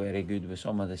is not very good with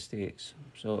some of the states.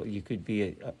 So you could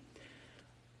be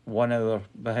 1 hour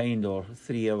behind or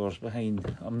 3 hours behind,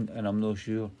 and I'm not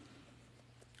sure.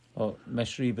 Oh,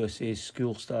 Miss Reba says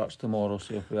school starts tomorrow,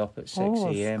 so if we're up at 6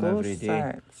 a.m. every day.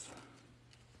 Starts.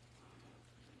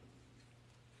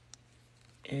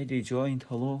 Eddie joined,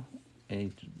 hello.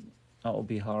 That'll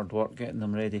be hard work getting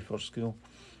them ready for school.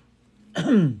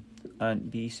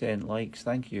 And B sent likes.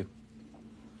 Thank you.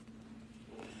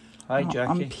 Hi, Well,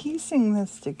 Jackie. I'm piecing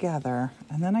this together,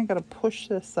 and then I got to push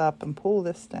this up and pull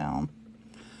this down.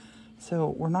 So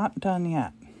we're not done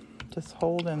yet. Just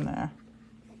hold in there.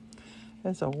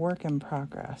 It's a work in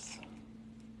progress.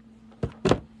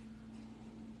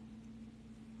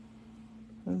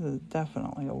 This is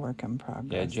definitely a work in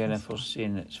progress. Yeah, Jennifer's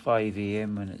saying it's 5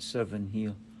 a.m. and it's 7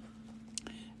 here.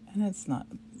 And it's not.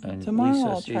 And Tomorrow Lisa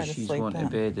I'll try says to she's sleep going in. to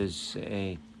bed as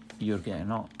you're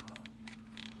getting up.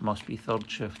 Must be third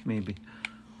shift maybe.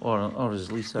 Or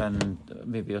is Lisa in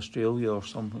maybe Australia or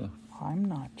somewhere? I'm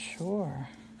not sure.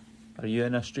 Are you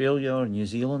in Australia or New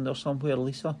Zealand or somewhere,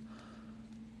 Lisa?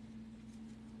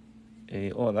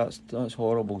 Oh, that's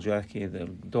horrible, Jackie. The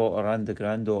daughter and the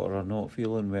granddaughter are not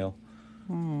feeling well.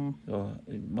 So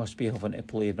it must be having to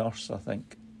play nurse, I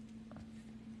think.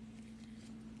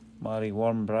 Mary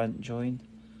Wormbrandt joined.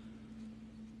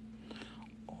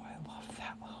 Oh, I love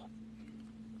that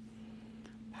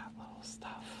little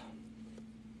stuff.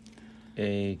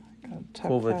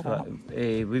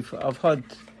 COVID. I've had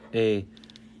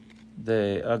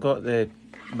I got the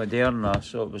Moderna,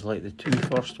 so it was like the 2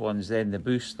 first ones, then the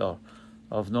booster.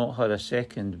 I've not had a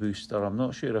second booster. I'm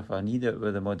not sure if I need it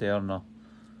with the Moderna.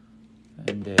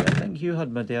 And I think you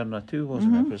had Moderna too,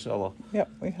 wasn't it, Priscilla? Yep,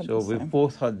 we had So the same. we've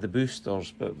both had the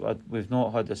boosters, but we've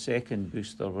not had a second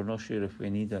booster. We're not sure if we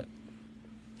need it.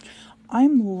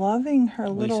 I'm loving her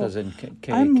little. Lisa's in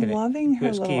loving her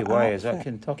where's little KY? outfit. Is that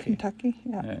Kentucky? Kentucky,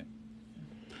 yeah. Right.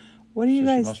 What do you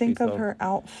So she guys must think be of third. her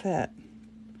outfit?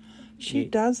 She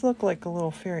does look like a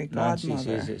little fairy Nancy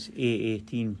godmother. says it's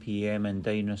 8:18 p.m. in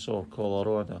Dinosaur,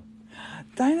 Colorado.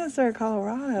 Dinosaur,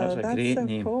 Colorado. That's a great so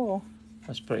name. Cool.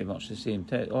 That's pretty much the same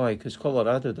time. Oh, because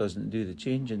Colorado doesn't do the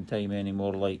change in time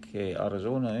anymore like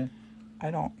Arizona, I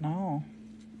don't know.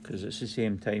 Because it's the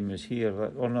same time as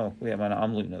here. Oh no, wait a minute.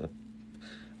 I'm looking at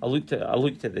I looked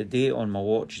at the date on my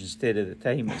watch instead of the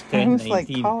time. It's 10:19. I was like,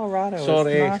 Colorado.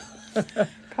 Sorry. Is not,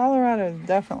 Colorado is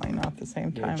definitely not the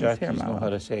same time as here, Jackie's my not love.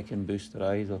 had a second booster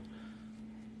either.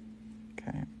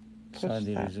 Okay. Push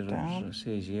Sandy that down. Reserve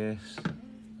says yes.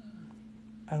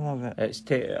 I love it. It's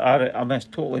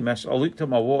totally missed. I looked at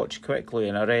my watch quickly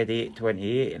and I read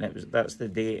 8:28, and that's the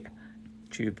date.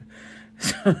 Tube.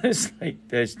 So it's like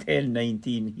there's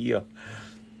 10:19 here.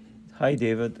 Hi,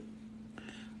 David.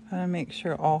 I'm going to make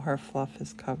sure all her fluff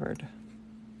is covered.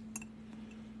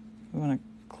 We want to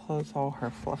close all her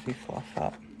fluffy fluff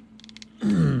up.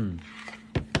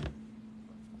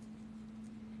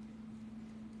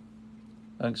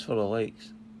 Thanks for the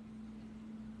likes.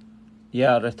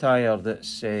 Yeah, I retired.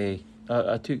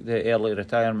 I took the early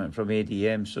retirement from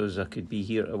ADM so as I could be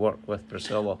here to work with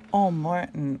Priscilla. Oh,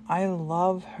 Morton, I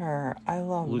love her. I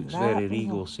love Looks that. very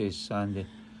regal, says Sandy.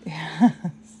 Yes.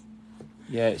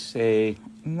 Yeah, it's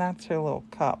And that's her little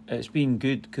cup. It's been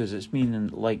good because it's been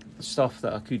like stuff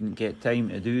that I couldn't get time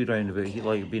to do round about here,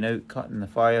 like being out cutting the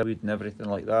firewood and everything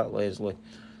like that. Leslie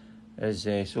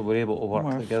so we're able to work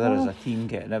More together as fluff. a team,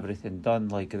 getting everything done.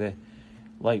 Like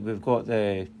we've got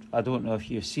I don't know if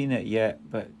you've seen it yet,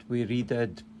 but we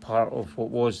redid part of what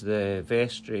was the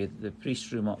vestry, the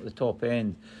priest room up the top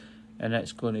end, and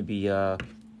it's going to be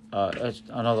it's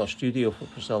another studio for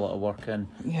Priscilla to work in.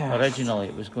 Yes. Originally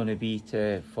it was going to be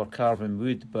for carving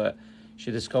wood, but she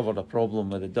discovered a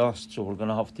problem with the dust, so we're going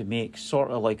to have to make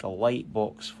sort of like a light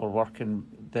box for working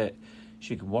that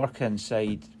she can work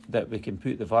inside, that we can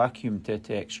put the vacuum to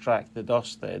extract the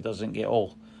dust, that it doesn't get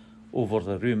all over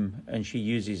the room, and she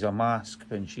uses a mask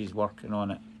when she's working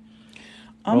on it.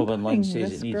 Robin Lynn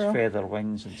says it needs feather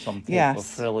wings and some type of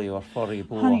frilly or furry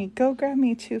blower. Honey, go grab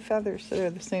me 2 feathers that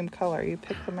are the same color. You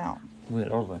pick them out.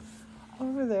 Where are they?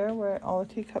 Over there where all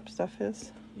the teacup stuff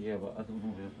is. Yeah, but I don't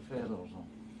know where the feathers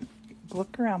are.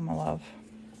 Look around, my love.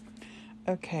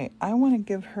 Okay, I want to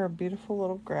give her a beautiful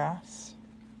little grass.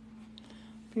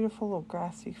 Beautiful little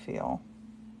grassy feel.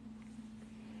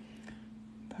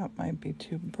 That might be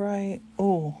too bright.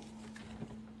 Oh,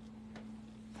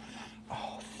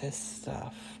 this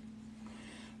stuff.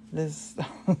 This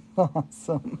stuff is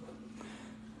awesome.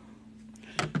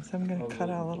 So I'm going to cut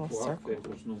out a little circle.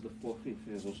 Feathers, no, the fluffy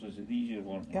feathers. Is it these you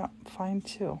want? Yeah, fine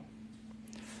too.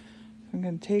 I'm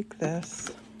going to take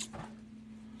this,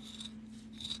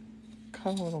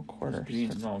 cut a little quarter. Green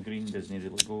doesn't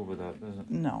really go with that, does it?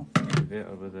 No. It's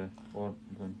better with the or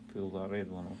than pull that red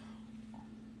one off.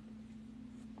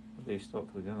 They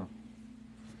stuck together.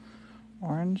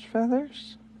 Orange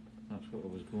feathers. That's what I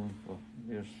was going for.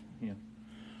 There's here.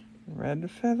 Red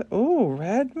feather. Oh,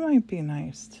 red might be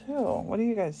nice too. What do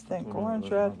you guys think? Orange,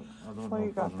 red. What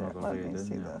you got there? Let me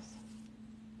see this.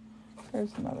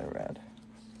 There's another red.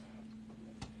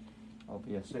 I'll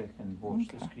be a second. Watch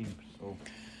the Okay. screen, so.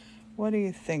 What do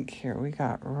you think here? We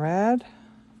got red,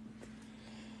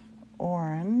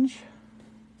 orange,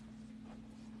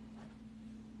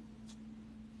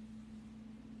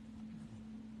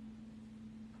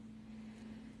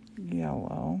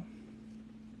 yellow.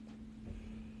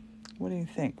 What do you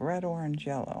think? Red, orange,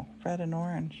 yellow. Red and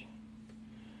orange.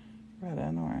 Red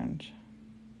and orange.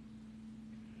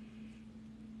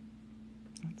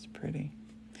 That's pretty.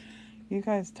 You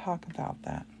guys talk about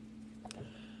that.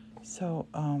 So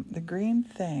the green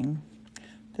thing,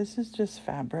 this is just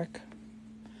fabric.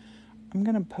 I'm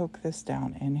going to poke this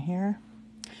down in here.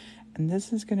 And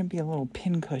this is going to be a little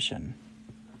pin cushion.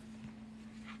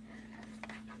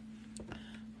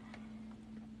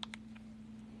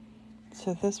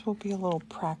 So this will be a little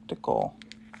practical.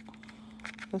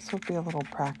 This will be a little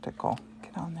practical.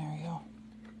 Get on there, you.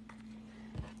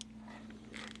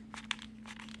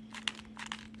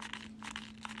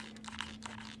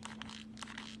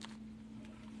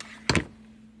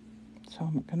 So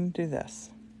I'm going to do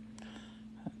this.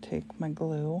 I'll take my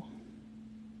glue,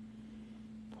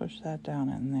 push that down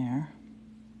in there.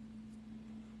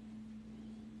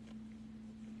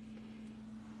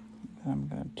 Then I'm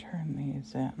going to turn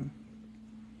these in.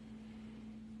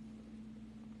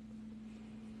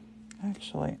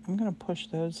 Actually, I'm going to push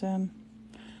those in.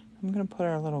 I'm going to put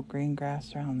our little green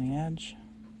grass around the edge.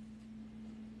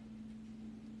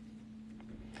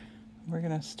 We're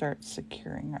going to start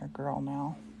securing our girl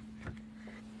now.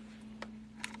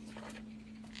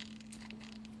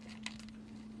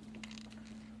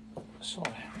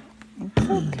 Sorry. It's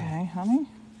okay, honey.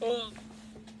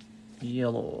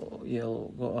 Yellow.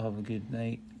 Gotta have a good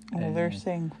night. Oh, they're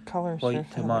saying colors white are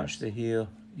to match the hair.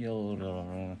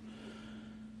 Yellow.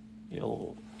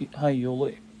 Hi,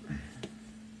 Yoli.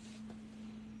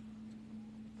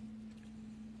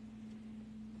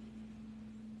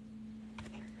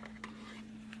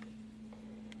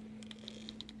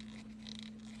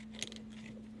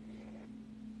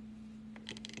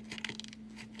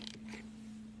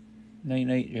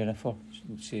 Night, Jennifer.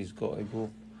 She's got to go.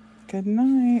 Good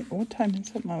night. What time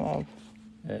is it, my love?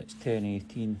 It's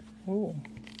 10:18. Oh.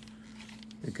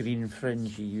 The green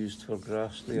fringe you used for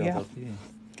grass the Yep. other day,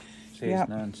 says Yep.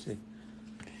 Nancy.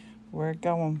 We're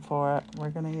going for it.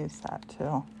 We're going to use that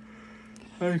too.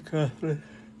 Hi, Catherine.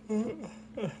 We're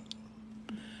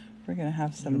going to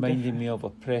have some Reminding me of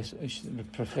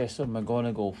Professor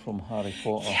McGonagall from Harry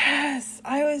Potter. Yes,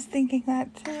 I was thinking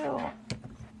that too.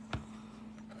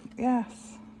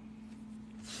 Yes.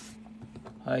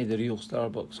 Hi, the real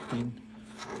Starbucks queen.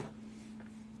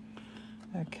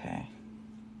 Okay.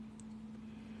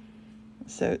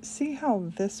 So see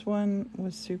how this one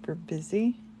was super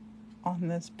busy on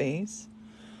this base?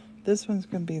 This one's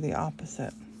going to be the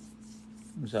opposite.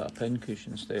 Was that a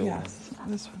pincushion style? Yes,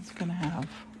 this one's going to have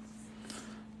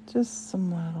just some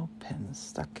little pins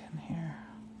stuck in here.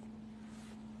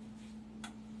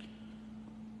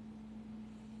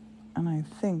 And I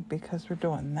think because we're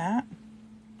doing that,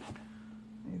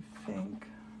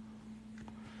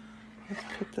 let's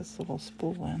put this little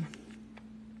spool in.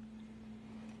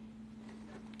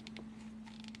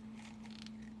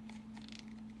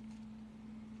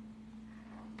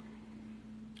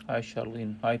 Hi,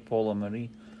 Charlene. Hi, Paula Marie.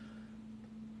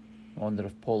 I wonder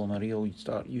if Paula Marie will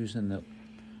start using the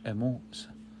emotes.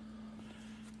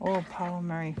 Oh, Paula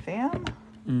Mary fam?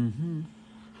 Mm-hmm.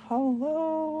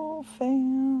 Hello,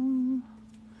 fam.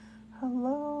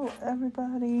 Hello,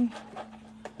 everybody.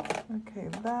 Okay,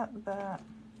 that.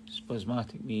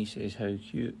 Spasmatic Me says, how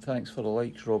cute. Thanks for the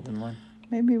likes, Robin Lynn.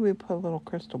 Maybe we put a little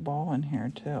crystal ball in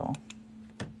here, too.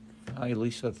 Hi,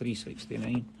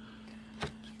 Lisa369.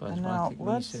 And now,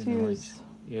 let's use...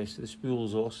 Yes, the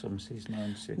spool's awesome, says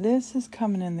Nancy. This is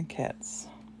coming in the kits.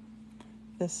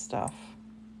 This stuff.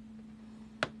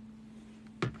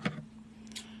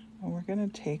 And we're going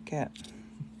to take it.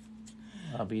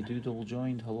 Abby Doodle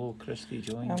joined. Hello, Christy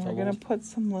joined. And we're going to put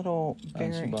some little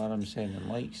Nancy Barham sending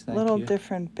likes. Thank little you.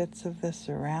 different bits of this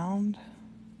around.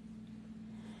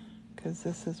 Because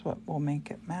this is what will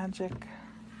make it magic.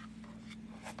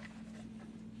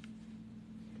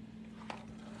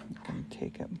 I'm going to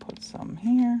take it and put some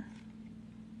here.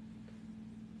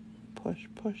 Push,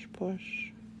 push, push.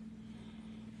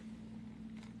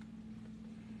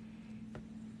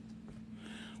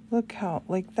 Look how,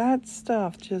 like, that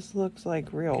stuff just looks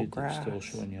like real Good, grass. still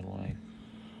showing your live.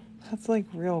 That's like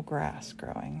real grass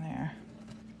growing there.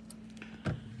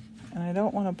 And I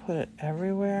don't want to put it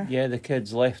everywhere. Yeah, the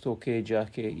kids left okay,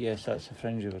 Jackie. Yes, that's the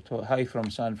fringe we were taught. Hi from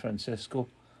San Francisco.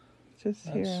 Just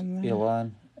That's here and there.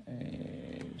 Elan.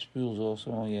 Spool's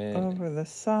awesome, yeah. Over the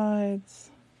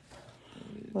sides.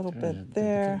 A little bit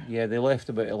there. Yeah, they left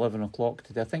about 11 o'clock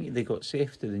today. I think they got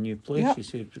safe to the new place. Yep, She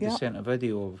said they yep. sent a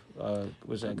video of,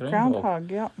 was it a Groundhog,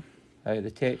 yep.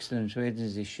 The Texans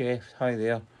Wednesday chef. Hi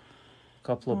there.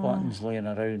 Couple of buttons laying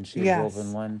around, says yes.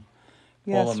 Robin Lynn.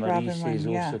 Yes, Paula Marie Robin says,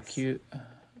 Lynn, oh, so yes. cute.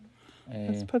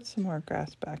 Let's put some more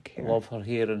grass back here. Love her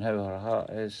hair and how her hat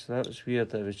is. That was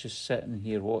weird. I was just sitting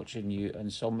here watching you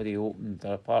and somebody opened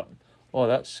their apartment. Oh,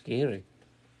 that's scary.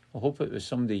 I hope it was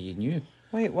somebody you knew.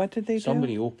 Wait, what did they do?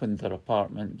 Somebody opened their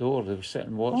apartment door. They were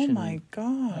sitting watching. Oh my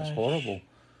gosh. That's horrible.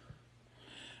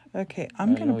 Okay,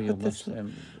 I'm gonna put this.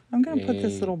 I'm gonna put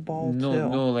this little ball too.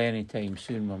 No, anytime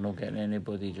soon. We're not getting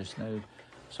anybody just now.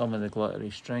 Some of the glittery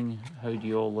string. How do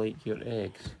you all like your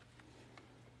eggs?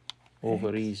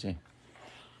 Over easy.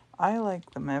 I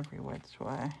like them every which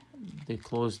way. They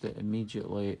closed it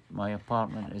immediately. My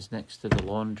apartment is next to the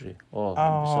laundry. Oh.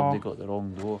 Somebody got the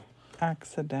wrong door.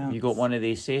 Accident. You got one of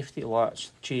these safety latch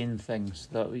chain things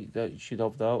that you should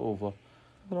have that over.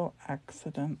 Little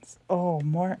accidents. Oh,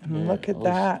 Morton, look at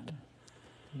that.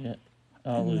 Yeah,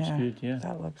 that looks good. Yeah,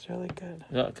 that looks really good.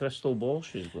 Is that a crystal ball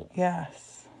she's got?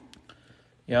 Yes.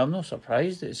 Yeah, I'm not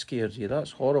surprised it scared you.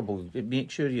 That's horrible.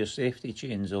 Make sure your safety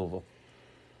chain's over.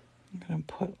 I'm gonna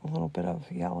put a little bit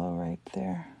of yellow right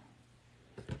there.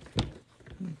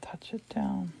 And touch it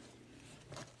down.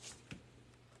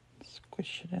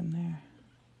 Squish it in there.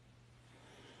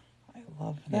 I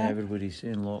love that. Yeah, everybody's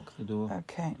saying lock the door.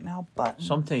 Okay, now buttons.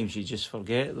 Sometimes you just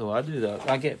forget though. I do that.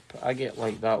 I get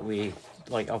like that way.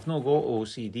 Like I've not got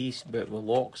OCD, but with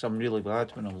locks I'm really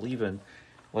bad when I'm leaving.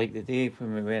 Like the day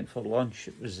when we went for lunch,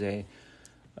 it was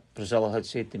Priscilla had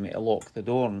said to me to lock the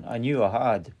door, and I knew I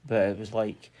had, but it was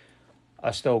like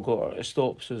I still got her to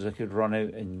stop so as I could run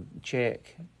out and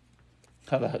check.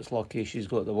 That's lucky. She's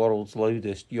got the world's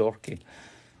loudest Yorkie.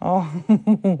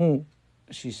 Oh.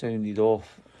 She sounded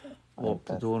off, locked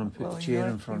the door and put the chair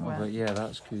in front of it. Yeah,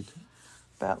 that's good.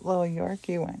 That little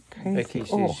Yorkie went crazy. Vicky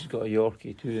says she's got a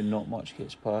Yorkie too and not much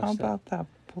gets past How about that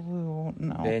blue?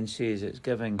 No. Ben says it's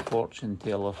giving fortune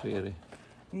teller fairy.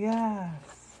 Yes.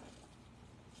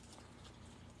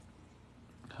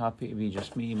 Happy to be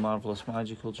just me. Marvellous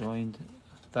Magical joined.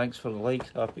 Thanks for the likes.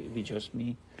 Happy to be just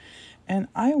me. And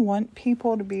I want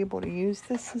people to be able to use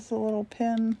this as a little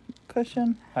pin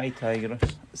cushion. Hi,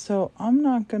 Tigress. So I'm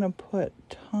not going to put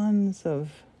tons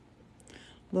of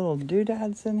little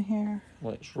doodads in here.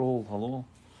 Let's roll. Hello.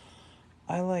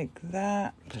 I like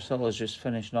that. Priscilla's just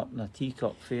finishing up in a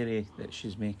teacup fairy that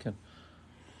she's making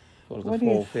for the What fall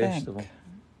do you festival. think?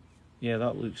 Yeah,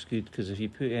 that looks good because if you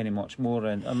put any much more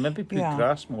in, and maybe put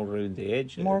grass more around the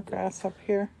edge. More grass up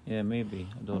here? Yeah, maybe.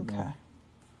 I don't know.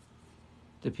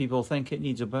 Do people think it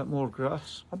needs a bit more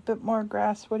grass? A bit more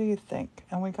grass? What do you think?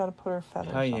 And we got to put our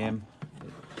feathers Hi, on.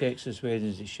 Texas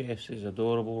Wednesday Chefs is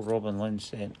adorable. Robin Lynn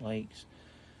sent likes.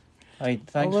 Hi,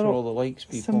 thanks for all the likes,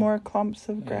 people. Some more clumps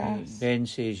of grass. Ben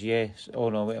says yes. Oh,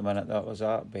 no, wait a minute. That was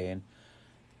at Ben.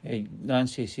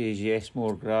 Nancy says yes,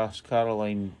 more grass.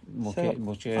 Caroline Mocheri saying yes,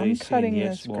 more grass. I'm cutting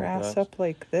this grass up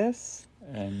like this.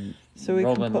 And so we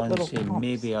Robin can put Lynn little saying clumps.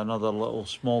 maybe another little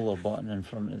smaller button in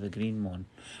front of the green one.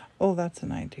 Oh, that's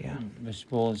an idea. Miss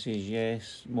Boland says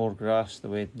yes, more grass. The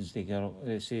Wednesday girl.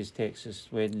 It says Texas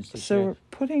Wednesday. So we're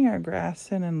putting our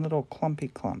grass in little clumpy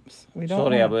clumps. We don't.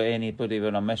 Sorry about anybody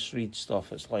when I misread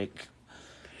stuff. It's like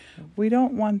we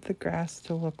don't want the grass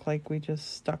to look like we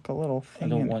just stuck a little thing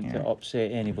in here. I don't want to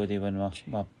upset anybody when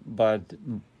my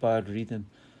bad reading.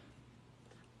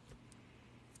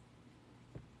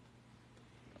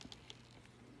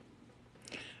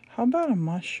 How about a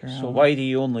mushroom? So why do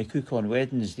you only cook on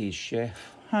Wednesdays,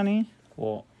 Chef? Honey?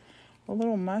 What? A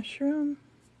little mushroom?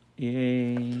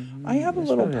 Yeah. I have a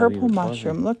little purple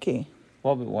mushroom. Looky.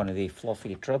 What about one of the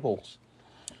fluffy tribbles?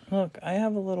 Look, I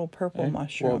have a little purple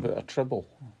mushroom. What about a tribble?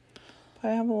 If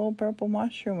I have a little purple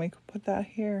mushroom, we could put that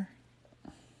here.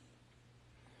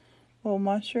 Little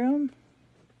mushroom?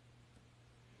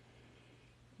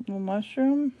 Little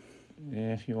mushroom?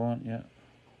 Yeah, if you want, yeah.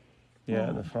 Yeah,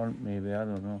 at the front, maybe. I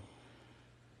don't know.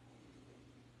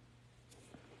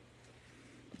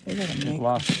 The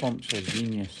glass clumps are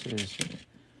geniuses.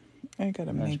 I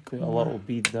gotta make put a little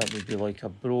bead that would be like a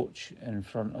brooch in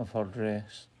front of her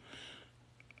dress.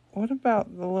 What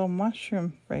about the little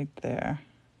mushroom right there?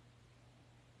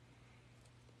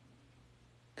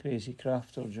 Crazy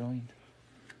crafter joined.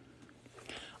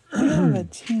 I have a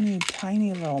teeny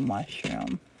tiny little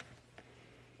mushroom.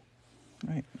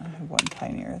 Right, I have one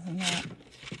tinier than that.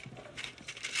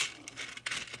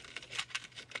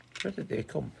 Where did they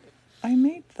come? I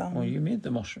made them. Oh, you made the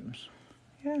mushrooms?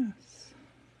 Yes.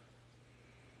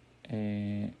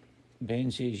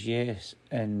 Ben says yes,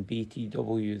 and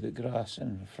BTW, the grass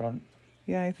in the front.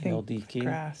 Yeah, I think LDK.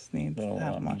 grass needs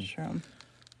that mushroom.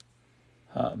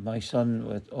 My son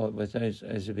with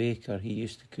as a baker, he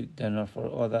used to cook dinner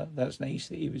for. That's nice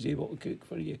that he was able to cook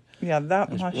for you. Yeah,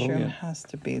 that That's mushroom brilliant. has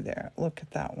to be there. Look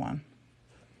at that one.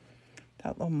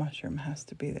 That little mushroom has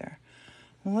to be there.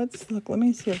 Well, let's look. Let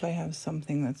me see if I have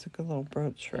something that's a good little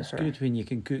brooch for her. It's good when you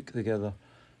can cook together.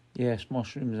 Yes,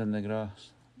 mushrooms in the grass.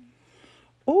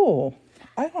 Oh,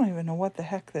 I don't even know what the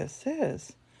heck this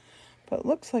is. But it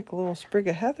looks like a little sprig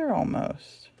of heather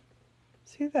almost.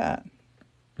 See that?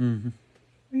 Mm-hmm.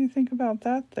 What do you think about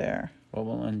that there?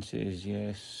 Robin says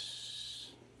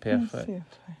yes.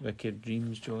 Perfect. Wicked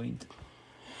dreams joined.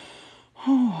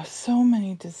 Oh, so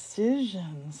many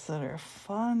decisions that are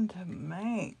fun to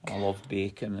make. I love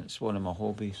baking. It's one of my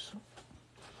hobbies.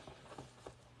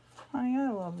 Honey,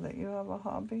 I love that you have a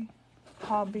hobby.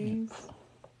 Hobbies.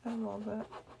 I love it.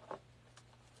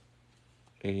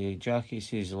 Jackie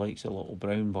says he likes a little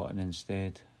brown button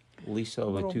instead. Lisa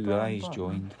with two eyes button.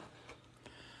 joined.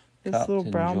 This Captain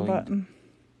little brown joined. button.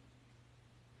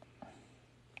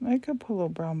 I could put a little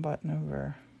brown button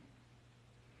over.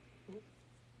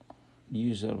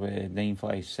 User with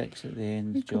 956 at the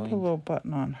end You could joined. put a little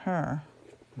button on her.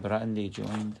 Brandy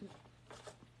joined.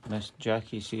 Miss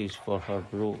Jackie says for her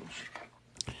brooch.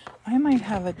 I might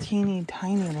have a teeny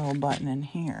tiny little button in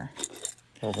here.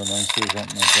 Robin says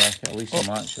up my jacket. Lisa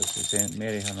Matches is saying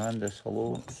Mary Hernandez,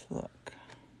 hello. Let's look.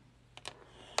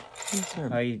 These are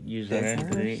Hi, user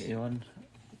N81.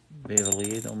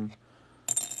 Beverly Adam.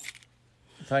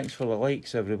 Thanks for the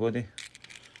likes, everybody.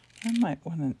 I might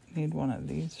need one of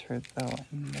these for though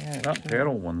in there. That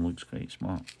pearl one looks quite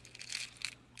smart.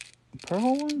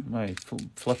 Pearl one? Right,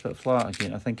 flip it flat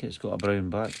again. I think it's got a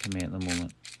brown back to me at the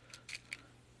moment.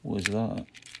 What was that?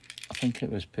 I think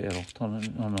it was pearl. Turn it.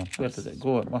 Oh no, where did it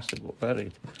go? It must have got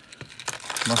buried.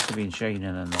 Must have been shining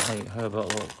in the light. How about a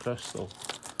little crystal?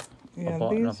 Yeah, a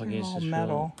button these up against are all the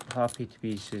metal. Happy to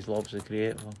be says loves the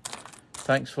creator.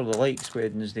 Thanks for the likes,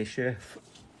 Wednesday Chef.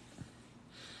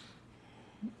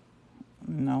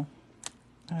 No.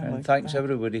 And thanks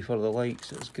everybody for the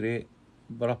likes. It's great.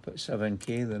 We're up at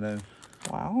 7k now.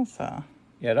 Wowza.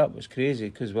 Yeah, that was crazy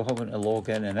because we're having to log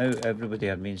in and out. Everybody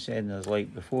had been sending us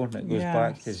like before and it goes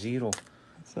back to 0.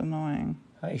 It's annoying.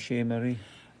 Hi, Shay Marie.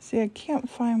 See, I can't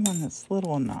find one that's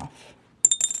little enough.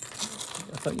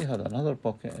 I thought you had another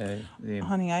bucket.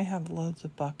 Honey, I have loads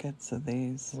of buckets of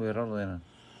these. Where are they now?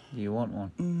 Do you want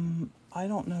one? I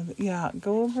don't know. Yeah,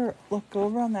 go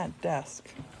over on that desk.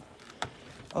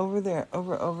 Over there,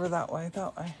 over that way.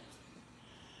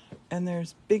 And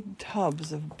there's big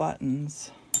tubs of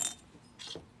buttons.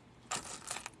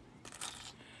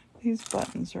 These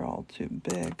buttons are all too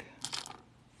big.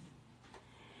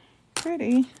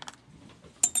 Pretty.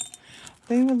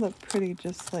 They would look pretty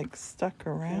just like stuck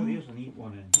around. Oh, there's a neat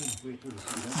one in here. Wait till you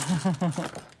see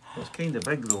that. It's kind of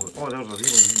big though. Oh, there's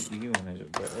a really neat one, is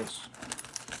it? But it's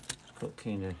got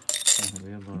kind of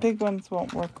weird on it. Big ones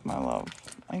won't work, my love.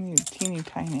 I need teeny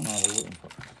tiny. Oh, we're looking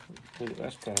for. Look at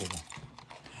this guy.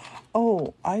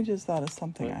 Oh, I just thought of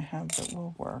something I have that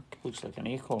will work. Looks like an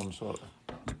acorn sort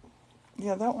of.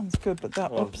 Yeah, that one's good, but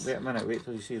that oops. Wait a minute, wait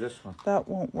till you see this one. That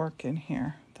won't work in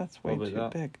here. That's way too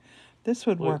big. This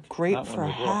would Look, work great for a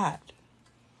work. hat.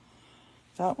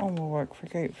 That one will work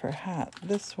great for a hat.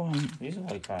 This one. These are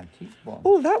like antique ones.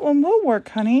 Oh, that one will work,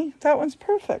 honey. That one's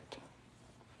perfect.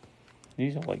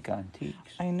 These are like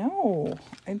antiques. I know.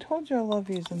 I told you I love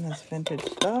using this vintage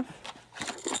stuff.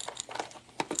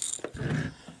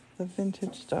 The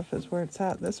vintage stuff is where it's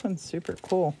at. This one's super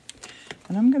cool.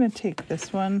 And I'm going to take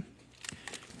this one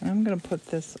and I'm going to put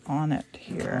this on it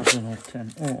here.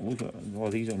 Oh, look at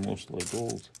well, these are mostly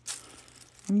gold.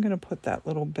 I'm going to put that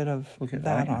little bit of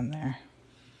that on there.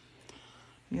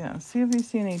 Yeah, see if you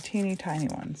see any teeny tiny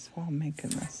ones while I'm making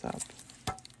this up.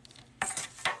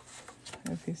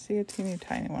 If you see a teeny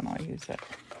tiny one, I'll use it.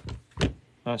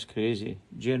 That's crazy.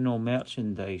 General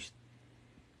merchandise,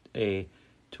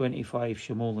 25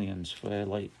 simoleons for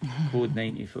like code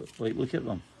 90 foot. Like, look at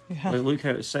them. Yeah. Like, look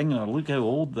how it's singing. Look how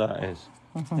old that is.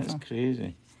 That's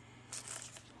crazy.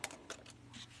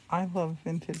 I love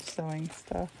vintage sewing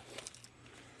stuff.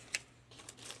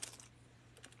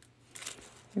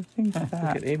 I think that. Look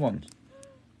at them ones.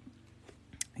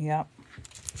 Yep.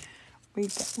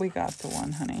 We got the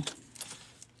one, honey.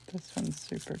 This one's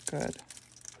super good.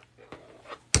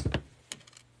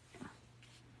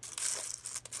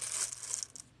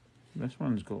 This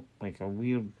one's got like a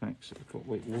weird mix. It's got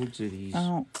like loads of these.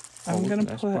 Oh, I'm going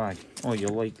to put... bag. Oh,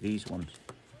 you'll like these ones.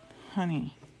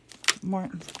 Honey,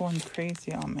 Morton's going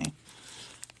crazy on me.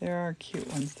 There are cute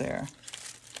ones there.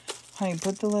 Honey,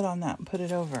 put the lid on that and put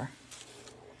it over.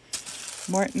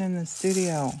 Morton in the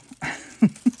studio.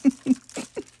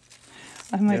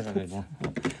 I might There's a put, good one.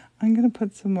 I'm going to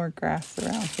put some more grass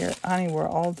around here. Honey, we're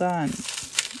all done. I'm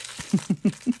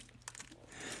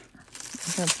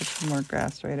going to put some more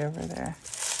grass right over there.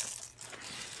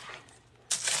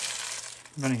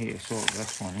 I'm going to hate to sort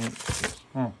this one out.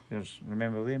 Oh,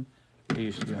 remember them? They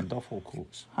used to be on duffel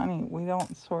coats. Honey, we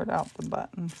don't sort out the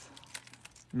buttons.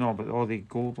 No, but all the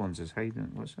gold ones is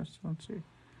hiding. What's this one say?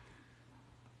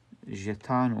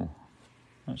 Gitano.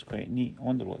 That's quite neat. I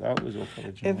wonder what that was off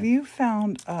originally. If you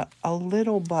found a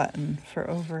little button for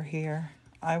over here,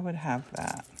 I would have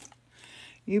that.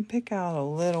 You pick out a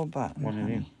little button, One of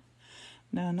honey. them.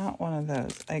 No, not one of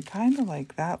those. I kind of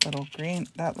like that little green,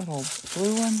 that little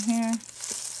blue one here.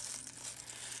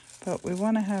 But we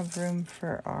want to have room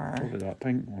for our... What about that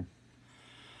pink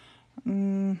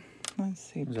one? Let's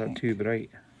see. Is Pink. that too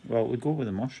bright? Well, we go with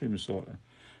the mushroom sort of.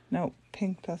 No,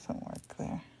 pink doesn't work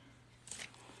there.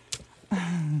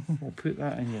 We'll put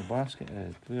that in your basket.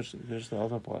 Where's the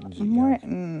other buttons?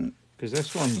 Morton. Because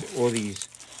this one's all these.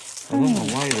 I don't know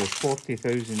why there's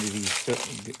 40,000 of these.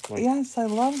 Like, Yes, I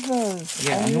love those.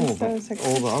 yeah, I know, use but those at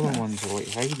all the other Christmas. ones are like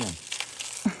hiding.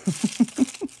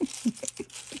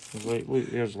 There's like, look,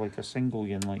 there's like a single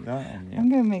yin like that in there. I'm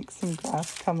going to make some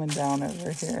grass coming down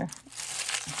over here.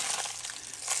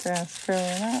 Grass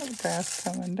growing up, grass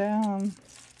coming down.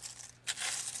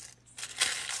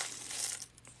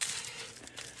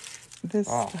 This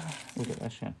stuff. Look at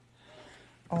this one.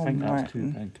 I Oh, think that's too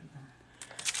Morton. big.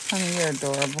 Honey, you're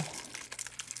adorable.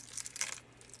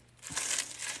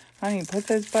 Honey, put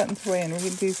those buttons away and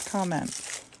read these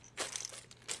comments.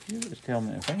 You just tell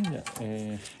me to find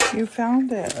it. You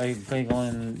found it. I giggle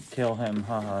and tell him,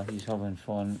 haha, he's having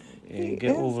fun. He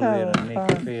Get is over there and having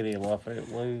make a fun. fairy laugh out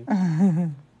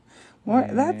loud.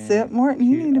 That's it, Morton.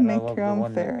 You need to and I make love your the own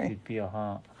one that fairy. could be a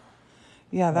hat.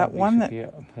 Yeah, that one that... Be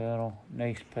a pearl.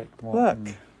 Nice pick, Look.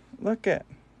 Morton. Look it.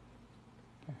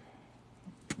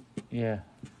 Yeah.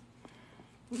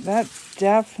 That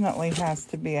definitely has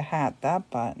to be a hat, that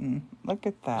button. Look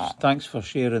at that. Thanks for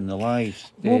sharing the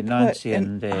lives, We'll Nancy put,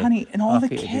 and honey, in all the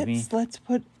Happy to be me. kits, let's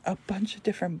put a bunch of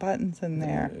different buttons in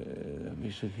there.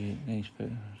 This would be nice, but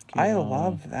I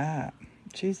love that.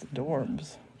 She's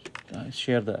adorbs. I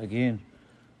shared it again.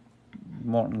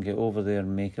 Morton, get over there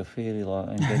and make a fairy laugh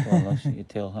and giggle and listen to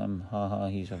tell him, haha,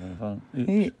 he's having fun. Oops.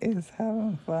 He is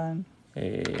having fun. That's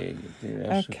so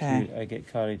Okay. cute. I get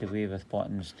carried away with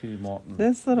buttons too, Morton.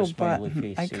 This little The smiley button,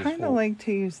 face I says kind of hope. like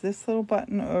to use this little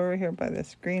button over here by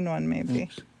this green one, maybe.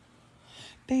 Oops.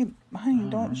 Babe, honey,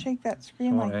 don't shake that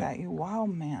screen like Sorry. that, you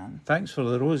wild man. Thanks for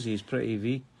the roses, pretty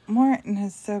V. Martin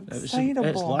is so It's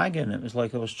excitable. lagging. It was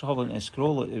like I was struggling to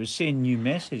scroll it. It was saying new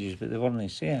messages, but they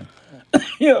weren't saying.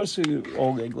 Yeah, so you're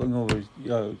all giggling over.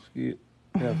 Yeah, it's cute.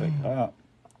 Perfect.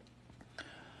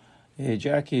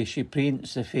 Jackie, she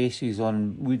paints the faces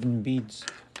on wooden beads.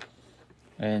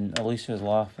 And Elisa's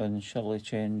laughing. Shirley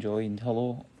Chen joined.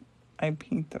 Hello. I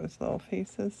paint those little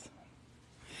faces.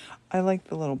 I like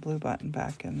the little blue button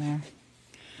back in there.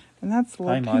 And that's the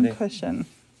little Hi, Maddie. cushion.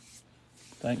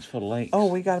 Thanks for likes. Oh,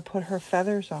 we got to put her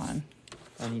feathers on.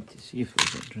 I need to see if we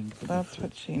get a drink. That's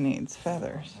what she needs,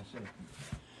 feathers.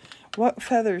 What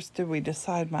feathers did we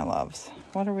decide, my loves?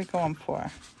 What are we going for?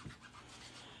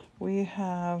 We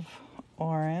have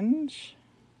orange.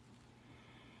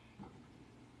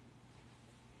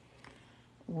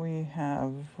 We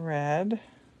have red.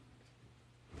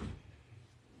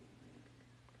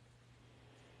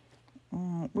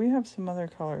 We have some other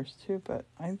colors too, but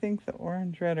I think the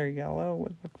orange, red, or yellow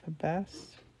would look the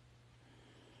best.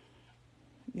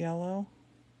 Yellow.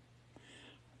 I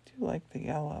do like the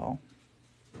yellow.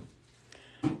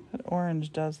 But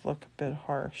orange does look a bit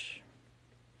harsh.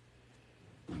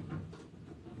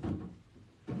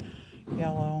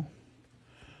 Yellow.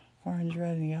 Orange,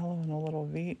 red, and yellow, and a little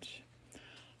veitch.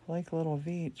 I like a little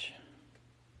veitch.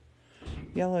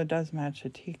 Yellow does match a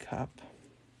teacup.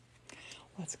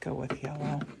 Let's go with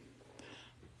yellow.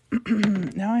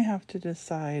 Now I have to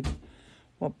decide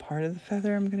what part of the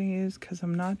feather I'm going to use, because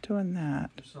I'm not doing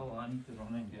that. So I need to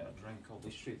run and get a drink. I'll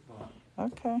be straight back.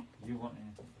 Okay. You want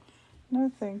anything?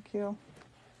 No, thank you.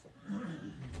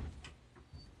 I'm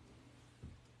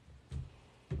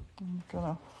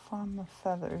going to find the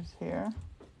feathers here.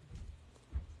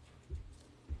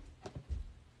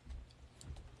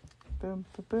 Boom,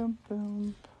 ba, boom,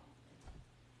 boom.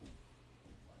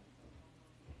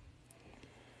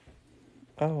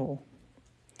 Oh,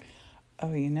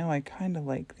 you know, I kind of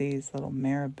like these little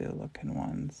marabou looking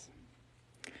ones.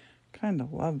 Kind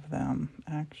of love them,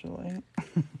 actually.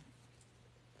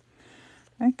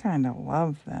 I kind of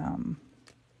love them.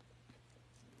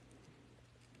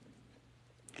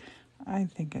 I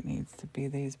think it needs to be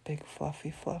these big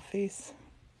fluffy fluffies.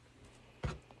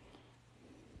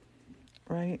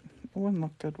 Right? It wouldn't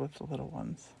look good with the little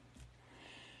ones.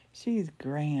 She's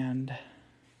grand.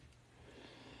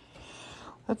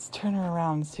 Let's turn her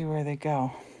around and see where they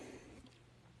go.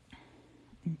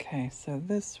 Okay, so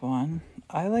this one,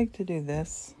 I like to do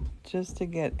this just to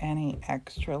get any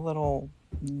extra little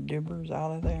dubbers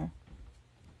out of there.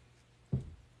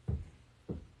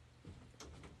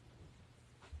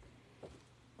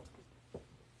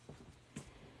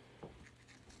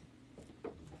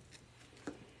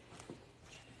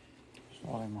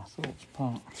 Sorry, my throat's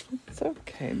parched. It's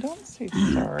okay. Don't say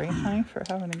sorry, honey, for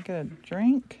having a good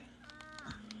drink.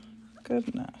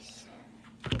 Goodness.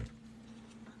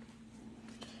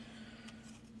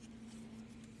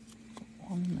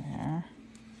 One there.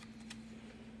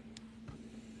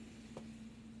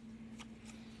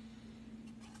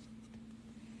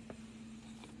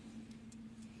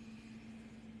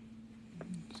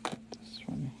 Let's get this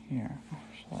one here,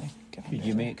 actually. Could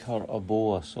you make her a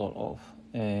boa, sort of?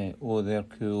 Oh, they're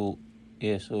cool.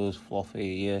 Yes, those fluffy.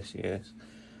 Yes, yes.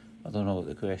 I don't know what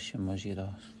the question was you'd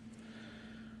asked.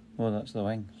 Oh, that's the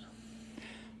wings.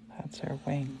 That's her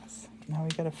wings. Now we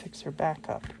gotta fix her back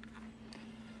up.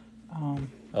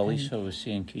 Elisa was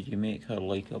saying, could you make her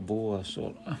like a boa,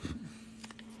 sort of?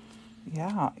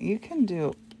 Yeah, you can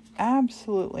do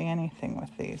absolutely anything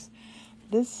with these.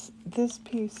 This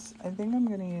piece, I think I'm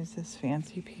gonna use this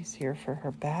fancy piece here for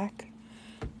her back.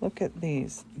 Look at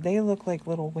these. They look like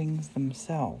little wings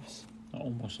themselves. It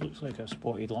almost looks like a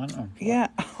spotted lantern. Yeah.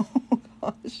 Oh,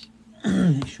 gosh.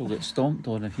 She'll get stomped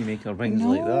on if you make her rings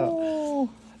like that. No,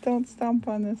 don't stomp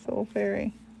on this little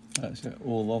fairy. That's it.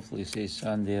 Oh, lovely, says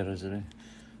Sandy Rosary.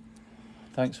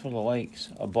 Thanks for the likes.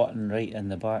 A button right in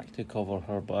the back to cover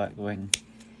her back wing.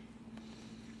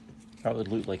 That would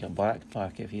look like a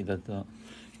backpack if you did that.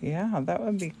 Yeah, that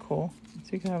would be cool. So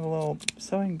you can have a little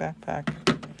sewing backpack.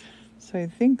 So I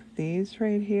think these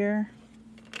right here.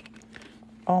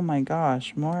 Oh my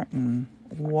gosh, Morton.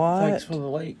 What? Thanks for the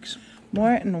likes.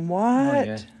 Morton, what? Oh,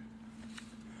 yeah.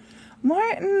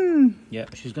 Morton!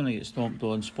 Yep, she's going to get stomped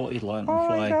on. Spotted lantern Oh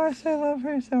fly. my gosh, I love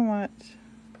her so much.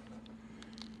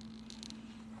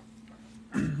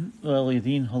 Lily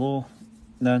Dean, hello.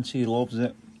 Nancy loves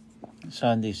it.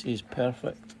 Sandy says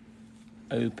perfect.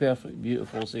 Oh, perfect,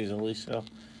 beautiful, says Elisa.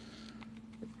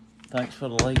 Thanks for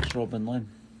the likes, Robin Lynn.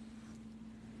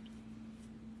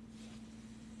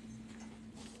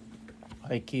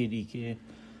 Hi, KDK.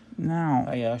 Now,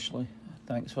 Hi, Ashley.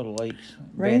 Thanks for the likes.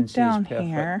 right Ben says down perfect.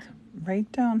 here,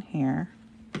 right down here,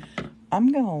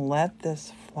 I'm going to let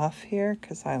this fluff here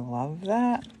because I love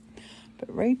that.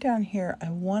 But right down here, I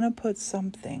want to put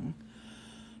something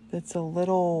that's a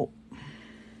little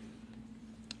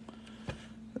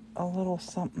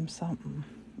something, something.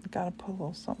 Got to put a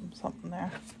little something, something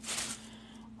there.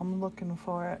 I'm looking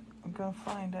for it. I'm going to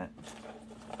find it.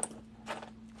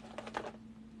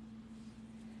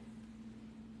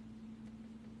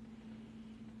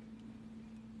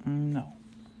 No,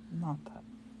 not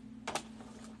that.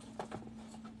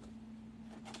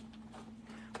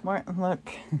 Martin,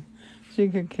 look. She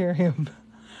could carry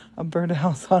a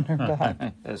birdhouse on her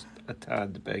back. It's a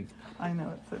tad big. I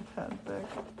know it's a tad big.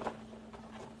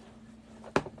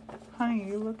 Honey,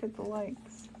 you look at the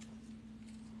likes.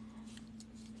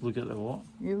 Look at the what?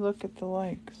 You look at the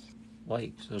likes.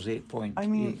 Likes. There's 8.8. I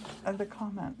mean, the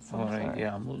comments. I'm Alright, sorry.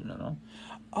 yeah, I'm looking at them.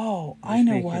 Oh, Just I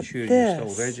know making what sure this. you're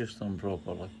still registering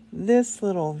properly. This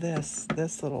little this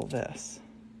little this.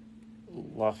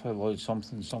 Laugh out loud,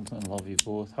 something, love you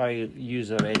both. Hi,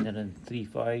 user ending in 3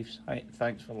 5s. Hi,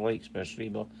 thanks for the likes, Miss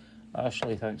Reba.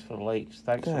 Ashley, thanks for the likes.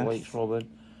 Thanks for the likes, Robin.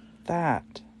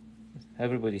 That.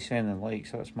 Everybody's sending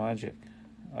likes, that's magic.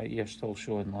 You're still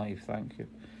showing live, thank you.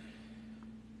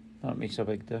 That makes a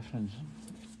big difference.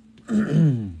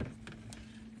 Okay.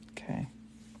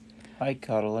 Hi,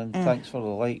 Carolyn. Thanks for the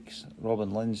likes.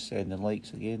 Robin Lynn's sending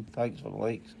likes again. Thanks for the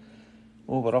likes.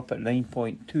 Oh, we're up at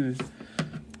 9.2. Oh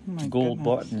my Gold goodness.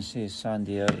 button, says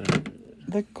Sandy.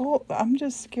 The gold. I'm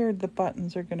just scared the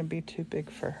buttons are going to be too big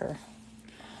for her.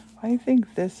 I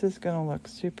think this is going to look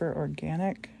super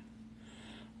organic.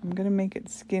 I'm going to make it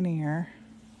skinnier.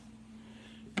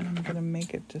 And I'm going to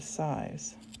make it to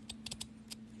size.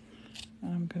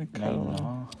 And I'm going to cut a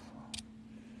little.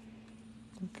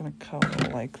 I'm going to cut a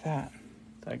little like that.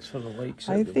 Thanks for the likes.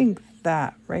 I think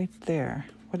that right there.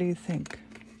 What do you think,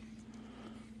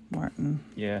 Morton?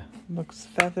 Yeah. Looks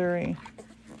feathery.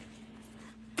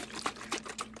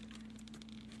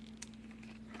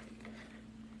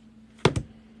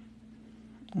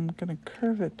 I'm going to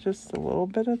curve it just a little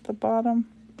bit at the bottom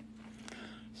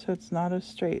so it's not a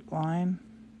straight line.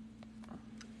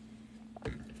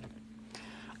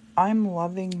 I'm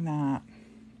loving that.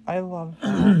 I love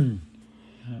that.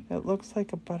 It looks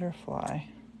like a butterfly.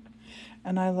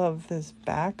 And I love this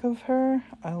back of her.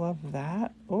 I love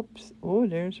that. Oops. Oh,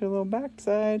 there's her little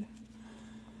backside.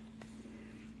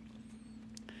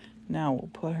 Now we'll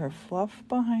put her fluff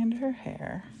behind her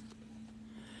hair.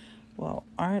 Well,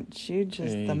 aren't you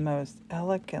just the most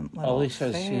elegant little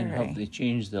Alicia's fairy? saying, have they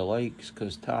changed the likes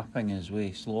because tapping is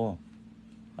way slow?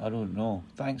 I don't know.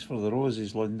 Thanks for the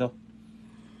roses, Linda.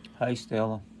 Hi,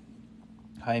 Stella.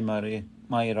 Hi, Myra,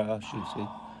 I should say.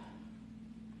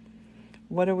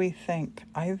 What do we think?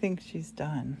 I think she's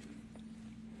done.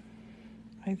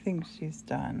 Nancy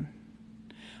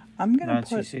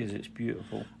says it's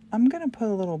beautiful. I'm going to put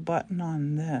a little button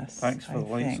on this. Thanks for the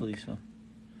lights, Lisa.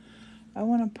 I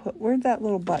want to put... Where'd that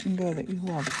little button go that you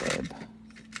love, babe?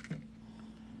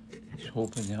 He's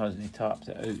hoping he hasn't tapped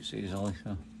it out, says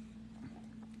Lisa.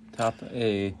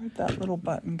 Where'd that little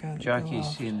button go?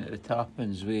 Jackie's saying that the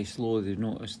tapping's way slow. They've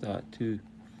noticed that too.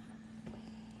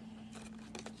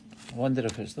 I wonder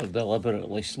if they're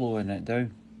deliberately slowing it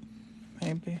down.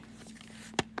 Maybe.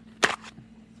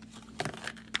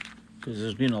 Because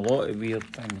there's been a lot of weird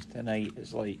things tonight.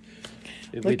 It's like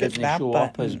if we Look at didn't that show button.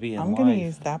 up as being I'm live. going to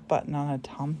use that button on a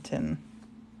Thompson.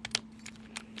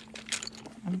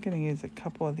 I'm going to use a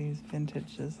couple of these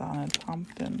vintages on a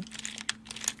Thompson.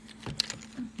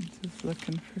 I'm just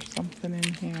looking for something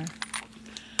in here.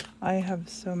 I have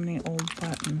so many old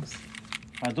buttons.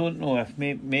 I don't know if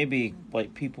maybe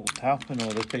like people tapping all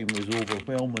the time was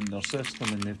overwhelming their system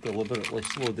and they've deliberately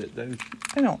slowed it down.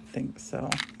 I don't think so.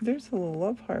 There's a little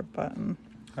love heart button.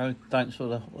 Oh, thanks for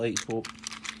the lights, Hope.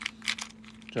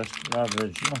 Just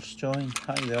average nurse joined.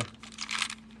 Hi there.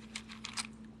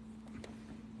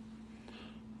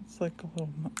 It's like a little...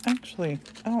 Actually,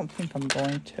 I don't think I'm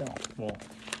going to. Well,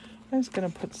 I was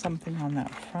going to put something on that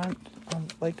front,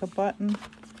 like a button,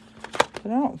 but I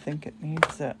don't think it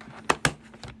needs it.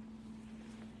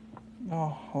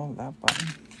 Oh, that button.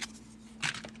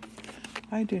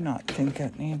 I do not think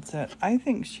it needs it. I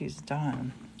think she's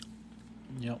done.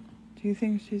 yep. Do you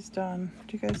think she's done?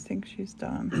 Do you guys think she's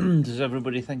done? Does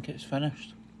everybody think it's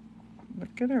finished?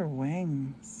 Look at her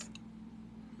wings.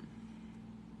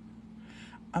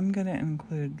 I'm going to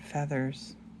include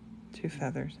feathers. 2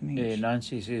 feathers in each.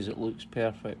 Nancy says it looks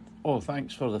perfect. Oh,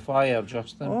 thanks for the fire,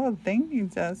 Justin. Oh, thank you,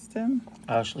 Justin.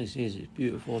 Ashley says it's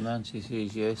beautiful. Nancy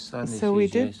says yes. Sandy So we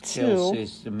says did yes. 2. Kel says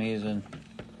it's amazing.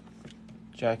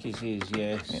 Jackie says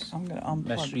yes. Okay, I'm going to unplug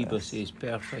Miss Reba this. says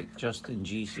perfect. Justin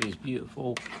G says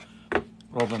beautiful.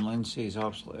 Robin Lynn says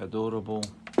absolutely adorable.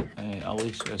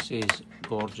 Alicia says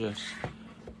gorgeous.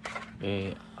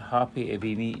 Happy to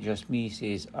be just me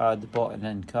says add button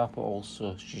in capitals,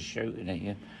 so she's shouting at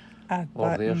you. Add Or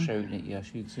button. they're shouting at you, I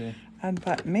should say. Add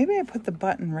button. Maybe I put the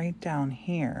button right down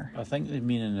here. I think the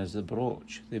meaning is the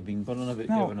brooch. They've been burning about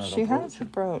No, giving her she a brooch. has a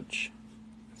brooch.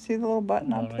 See the little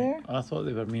button up there? I thought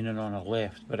they were meaning on her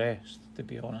left breast, to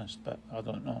be honest, but I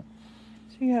don't know.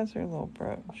 She has her little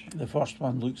brooch. The first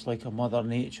one looks like a Mother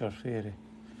Nature fairy.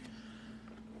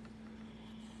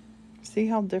 See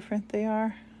how different they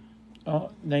are?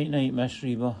 Oh, night night, Miss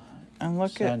Reba. And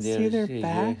look Sandy at, see their says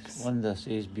backs? yes. Linda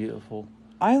says beautiful.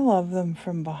 I love them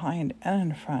from behind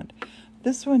and in front.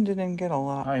 This one didn't get a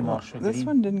lot. Hi, Marsha This Green.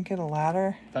 one didn't get a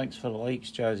ladder. Thanks for the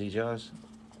likes, Jazzy Jazz.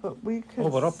 But we could... Oh,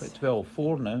 we're up at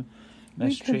 12:04 now.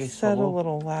 Miss We could Trace, set hello. a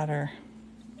little ladder.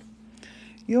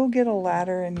 You'll get a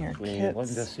ladder in your Linda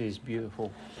kits. says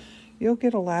beautiful. You'll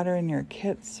get a ladder in your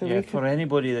kits. So Yeah, we for could...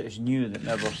 anybody that's new that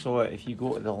never saw it, if you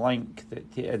go to the link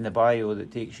that in the bio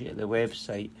that takes you to the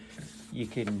website, you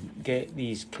can get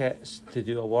these kits to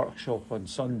do a workshop on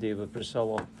Sunday with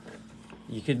Priscilla.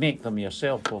 You can make them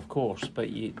yourself, of course, but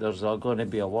there's going to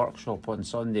be a workshop on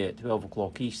Sunday at 12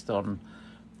 o'clock Eastern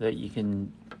that you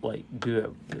can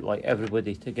do it, like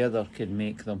everybody together can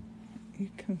make them. You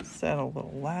can set a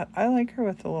little ladder. I like her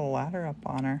with a little ladder up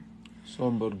on her.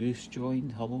 Somber Goose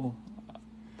joined, hello.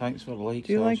 Thanks for the likes.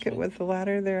 Do you like Ashley. it with the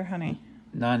ladder there, honey?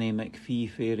 Nanny McPhee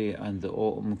Fairy and the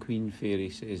Autumn Queen Fairy,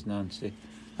 says Nancy.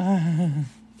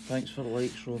 Thanks for the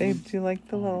likes, Robin. Babe, do you like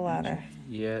the little ladder?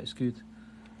 Yeah, it's good.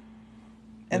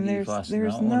 And What are you there's fastening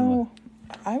that on no...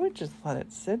 I would just let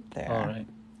it sit there. All right.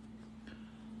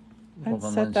 I'd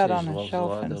Robin set Lynn that says on a loves the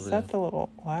shelf ladder and there. set the little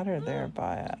ladder there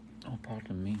by it. Oh,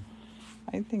 pardon me.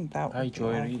 I think that Hi, would be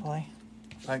Joy Reid. lovely.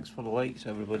 Thanks for the likes,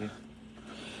 everybody.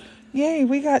 Yay,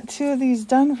 we got 2 of these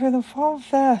done for the Fall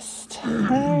Fest.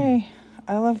 Hey,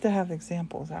 I love to have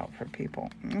examples out for people.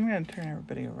 I'm going to turn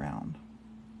everybody around.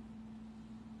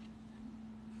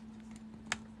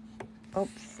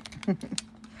 Oops.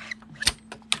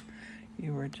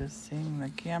 You were just seeing the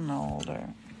camera holder.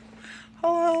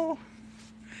 Hello.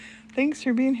 Thanks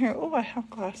for being here. Oh, I have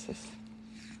glasses.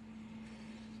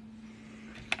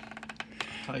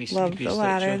 Hi, Love the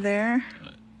ladder there.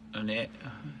 Annette.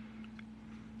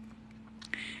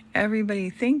 Everybody,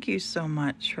 thank you so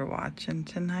much for watching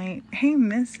tonight. Hey,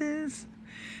 Mrs.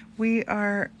 We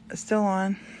are still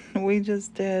on. We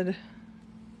just did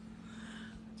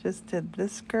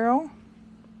this girl.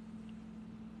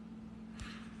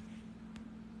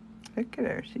 Look at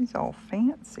her. She's all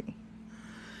fancy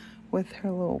with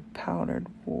her little powdered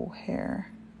wool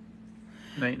hair.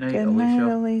 Night, Good Alicia.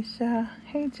 night, Alicia.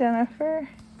 Hey, Jennifer.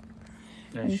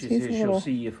 And she says she'll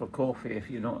see you for coffee if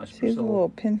you notice. She's a little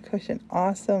pincushion.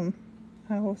 Awesome.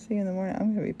 I will see you in the morning.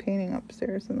 I'm going to be painting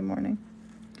upstairs in the morning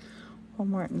while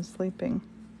Morton's sleeping.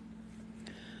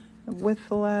 With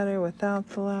the ladder, without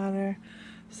the ladder.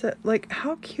 So, like,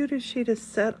 how cute is she to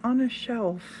set on a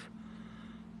shelf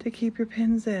to keep your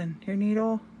pins in, your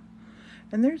needle?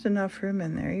 And there's enough room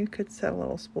in there. You could set a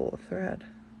little spool of thread.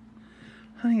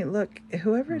 Honey, look,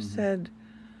 whoever said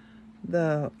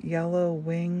the yellow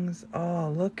wings,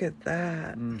 oh, look at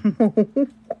that.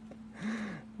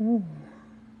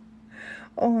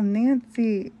 Oh,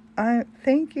 Nancy,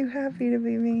 thank you, happy to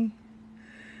be me.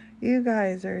 You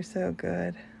guys are so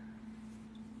good.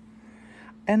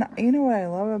 And you know what I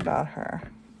love about her?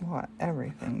 Well,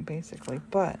 everything, basically.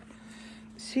 But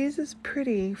she's as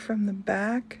pretty from the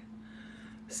back,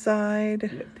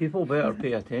 side. Yeah, people better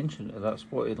pay attention to that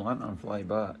spotted lantern fly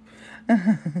back.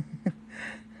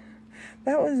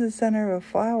 That was the center of a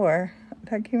flower.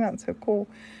 That came out so cool.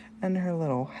 And her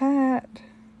little hat.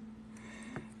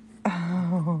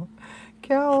 Oh,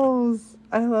 Kels.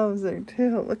 I love her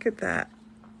too. Look at that.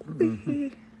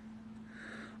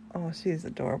 Oh, she's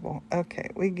adorable. Okay,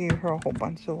 we gave her a whole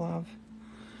bunch of love.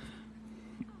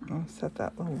 I'll set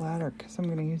that little ladder because I'm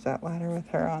going to use that ladder with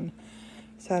her on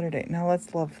Saturday. Now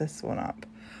let's love this one up.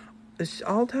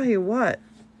 I'll tell you what.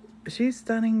 She's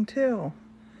stunning too.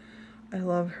 I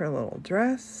love her little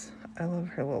dress. I love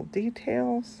her little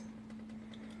details.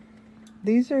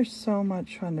 These are so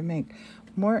much fun to make.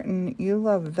 Morton, you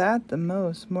love that the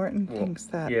most. Morton thinks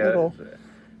that little...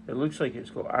 It looks like it's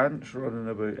got ants running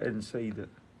about inside it.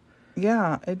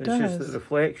 Yeah, it does. It's just the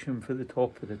reflection for the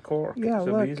top of the cork. Yeah, it's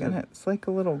look, amazing. And it's like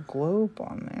a little globe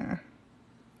on there.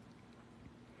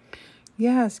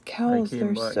 Yes, Kels,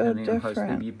 they're so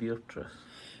different.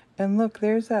 And look,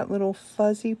 there's that little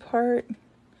fuzzy part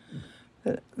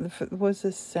that was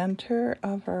the center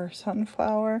of our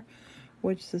sunflower,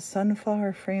 which the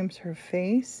sunflower frames her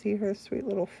face. See her sweet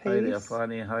little face? Hi there,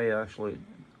 Fanny. Hi, Ashley.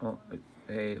 Oh,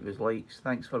 it was likes.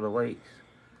 Thanks for the likes.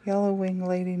 Yellow wing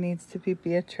lady needs to be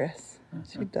Beatrice.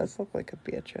 She does look like a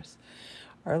Beatrice.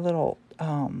 Our little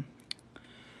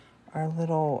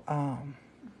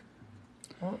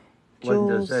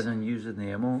Linda's in and using the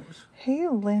emotes. Hey,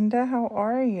 Linda, how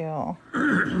are you?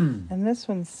 And this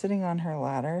one's sitting on her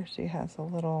ladder. She has her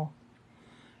little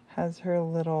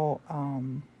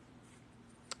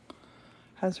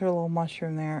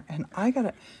mushroom there. And I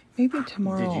gotta, maybe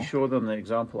tomorrow. Did you show them the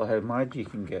example of how mad you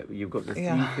can get? You've got the three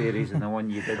fairies and the one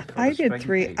you did for I did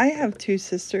three. I have two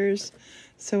sisters.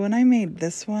 So when I made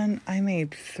this one, I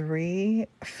made 3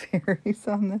 fairies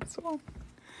on this one.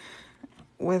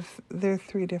 They're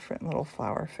 3 different little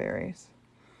flower fairies.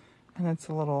 And it's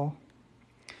a little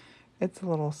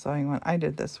sewing one. I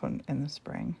did this one in the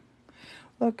spring.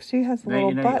 Look, she has a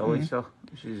little button. Lisa.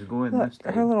 She's going Look, this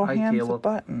time. her little hand's a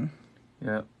button.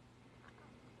 Yeah.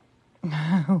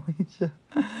 Alicia,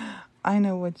 I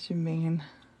know what you mean.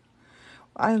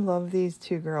 I love these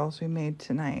 2 girls we made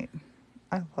tonight.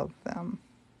 I love them.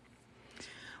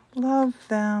 Love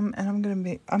them, and I'm gonna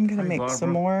make Barbara.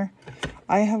 Some more.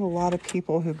 I have a lot of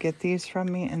people who get these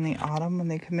from me in the autumn when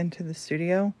they come into the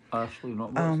studio. Ashley,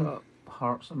 not what's that?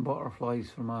 Hearts and butterflies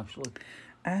from Ashley.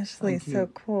 Ashley, so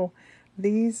cool.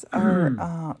 These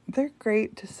are they're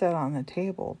great to set on the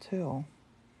table too.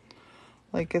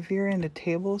 Like if you're into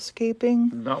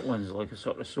tablescaping. That one's like a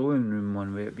sort of sewing room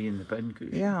one where it be in the bin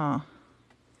cushion. Yeah.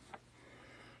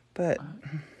 But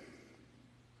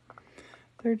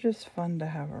they're just fun to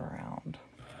have around.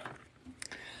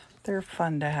 They're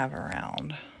fun to have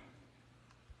around.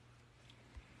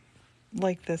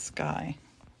 Like this guy.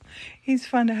 He's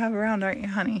fun to have around, aren't you,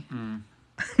 honey?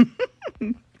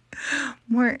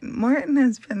 Morton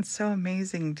has been so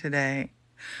amazing today.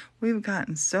 We've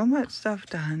gotten so much stuff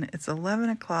done. It's 11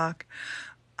 o'clock.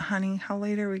 Honey, how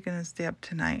late are we going to stay up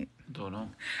tonight? Don't know.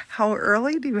 How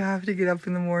early do you have to get up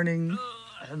in the morning?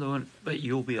 I don't, but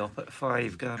you'll be up at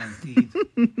 5, guaranteed.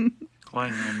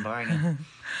 Clanging and banging.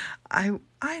 I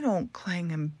don't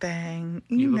clang and bang.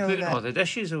 You were know putting that. all the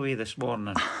dishes away this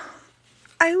morning.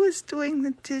 I was doing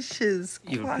the dishes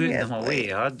You were quietly. putting them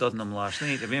away. I'd done them last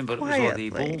night. Remember, it was all the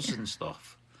bowls and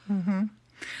stuff.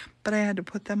 But I had to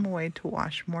put them away to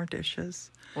wash more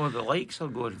dishes. Oh, the lights are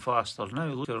going faster now.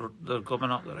 Look, they're coming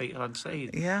up the right-hand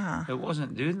side. Yeah. It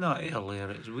wasn't doing that earlier.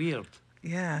 It's weird.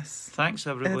 Yes. Thanks,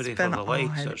 everybody, for the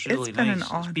likes. It's really been nice. An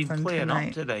It's odd been one playing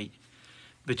up tonight.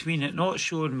 Between it not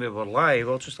showing we were live,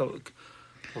 I'll just have a look.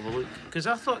 Because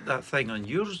I thought that thing on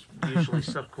yours usually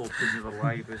circled when you were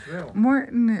live as well.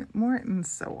 Morton's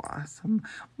so awesome.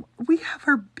 We have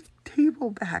our big table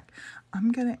back.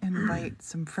 I'm going to invite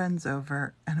some friends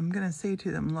over, and I'm going to say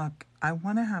to them, look, I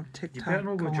want to have TikTok You better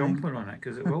not go jumping on it,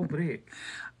 because it will break.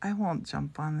 I won't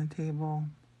jump on the table.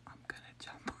 I'm going to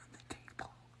jump on the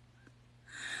table.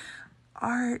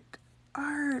 Art.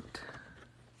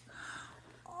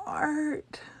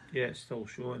 Yeah, it's still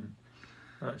showing.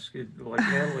 That's good. Like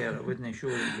earlier, it wouldn't show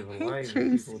that you were live.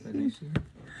 Tracy. People didn't see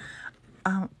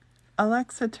it.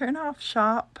 Alexa, turn off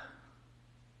shop.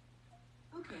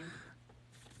 Okay.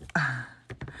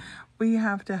 We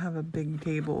have to have a big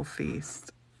table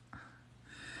feast.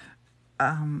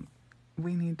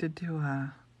 We need to do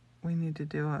a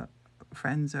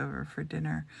friends over for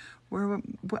dinner.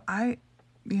 I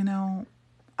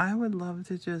would love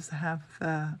to just have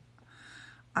the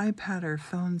iPad or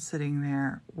phone sitting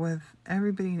there with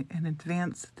everybody in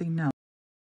advance that they know.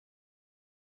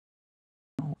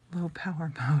 Low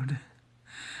power mode.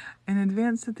 In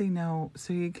advance that they know,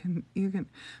 so you can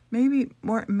maybe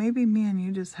me and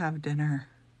you just have dinner,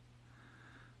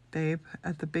 babe,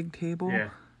 at the big table.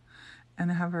 Yeah.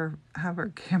 And have our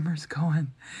cameras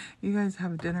going. You guys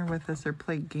have dinner with us or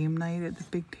play game night at the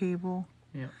big table.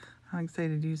 Yeah. I'm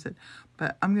excited to use it,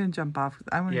 but I'm gonna jump off.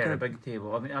 I want to the big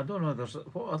table. I mean, I don't know.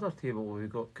 What other table have we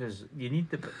got? Because you need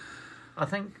the. I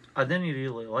think I didn't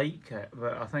really like it,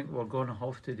 but I think we're going to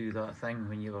have to do that thing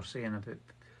when you were saying about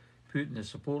putting the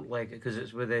support leg, because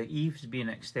it's with the eaves being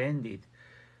extended.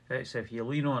 It's if you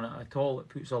lean on it at all, it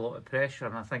puts a lot of pressure,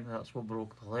 and I think that's what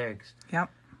broke the legs. Yep.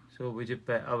 So we just,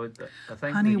 I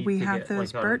think. Honey, we have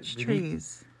those birch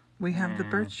trees. We have the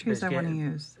birch trees I want to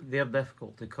use. They're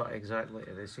difficult to cut exactly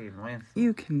to the same length.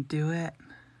 You can do it.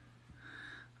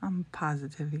 I'm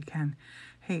positive you can.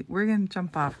 Hey, we're going to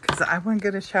jump off because I want to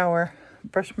get a shower,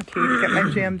 brush my teeth, get my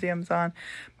jams on.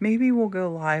 Maybe we'll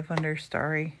go live under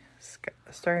Starry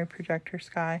Projector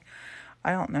Sky.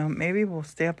 I don't know. Maybe we'll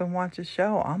stay up and watch a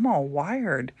show. I'm all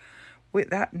wired. Wait,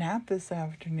 that nap this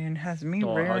afternoon has me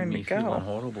raring to go. Feeling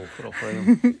horrible for a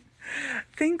while.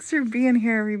 Thanks for being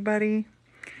here, everybody.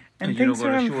 And thanks for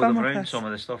having fun with us. Some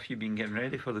of the stuff you've been getting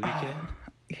ready for the weekend.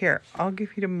 Here, I'll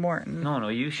give you to Morton. No,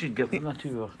 you should give them a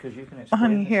tour because you can explain.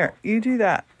 Honey, here, you do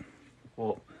that.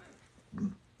 What?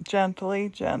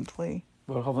 Gently.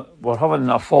 We're having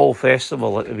a fall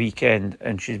festival at the weekend,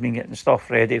 and she's been getting stuff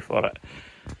ready for it.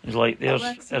 It's like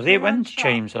are they wind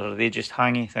chimes or are they just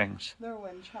hangy things? They're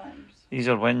wind chimes. These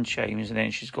are wind chimes, and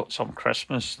then she's got some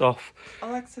Christmas stuff.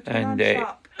 Alexa, turn on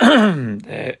shop.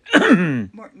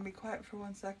 Morton, be quiet for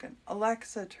 1 second.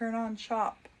 Alexa, turn on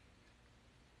shop.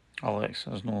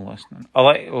 Alexa's no listening.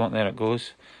 Oh, there it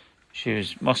goes.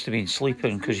 She must have been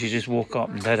sleeping because she just woke up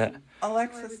and did it.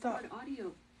 Alexa, stop.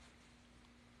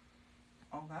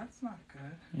 Oh, that's not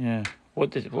good. Yeah.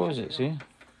 What was it say?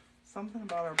 Something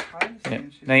about our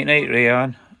privacy. Yeah. Night,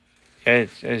 Rayanne.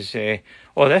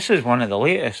 This is one of the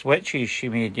latest witches she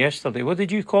made yesterday. What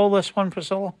did you call this one,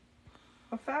 Priscilla?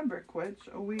 A fabric witch,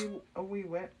 a wee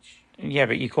witch. Yeah,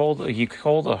 but you called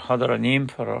her, had her a name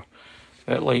for her.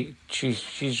 But like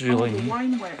she's really. The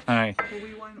wine witch. Aye. The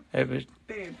wee wine. It was.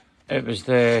 Babe. It was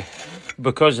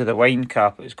because of the wine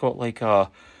cap. It's got like an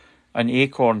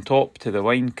acorn top to the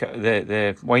wine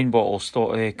the wine bottle It's a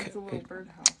little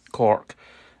birdhouse. Cork.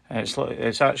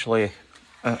 It's actually.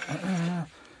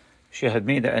 She had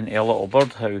made it into a little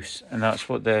birdhouse, and that's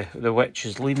what the witch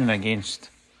is leaning against.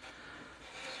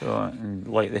 So, and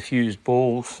like the fused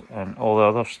bowls and all the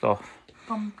other stuff.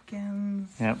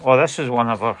 Pumpkins. Yeah. Oh, this is one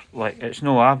of her, like, it's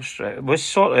no abstract. It was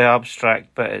sort of abstract,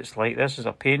 but it's like, this is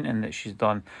a painting that she's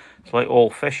done. It's like all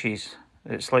fishes.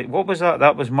 It's like, what was that?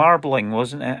 That was marbling,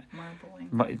 wasn't it?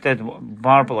 Marbling. It did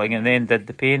marbling and then did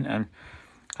the painting.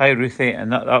 Hi, Ruthie.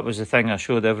 And that was the thing I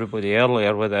showed everybody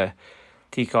earlier with the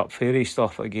teacup fairy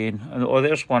stuff again. And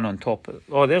there's one on top.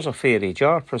 There's a fairy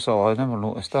jar, Priscilla. I never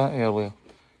noticed that earlier.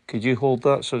 Could you hold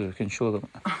that so we can show them?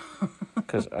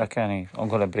 Because I can't. I'm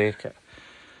going to break it.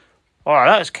 Oh,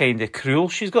 that's kind of cruel.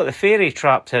 She's got the fairy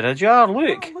trapped in a jar.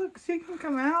 Look. Oh, look, she can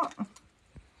come out.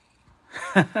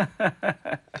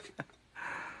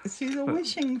 She's a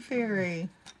wishing fairy.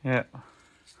 Yeah.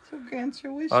 So grants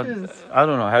your wishes. I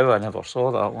don't know how I never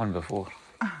saw that one before.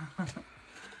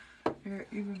 Here,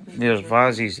 even There's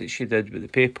vases that she did with the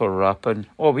paper wrapping.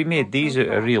 Oh, we made these out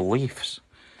of real leaves.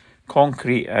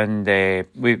 Concrete, and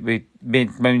we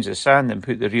made mounds of sand and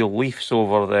put the real leaves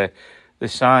over the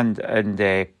sand and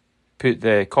put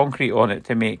the concrete on it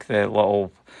to make the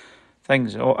little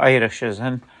things. Oh, Irish is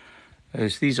in.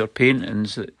 These are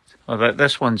paintings.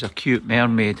 This one's a cute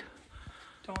mermaid.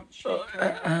 Don't shake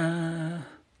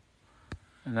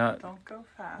and that, don't go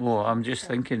fast. well, I'm just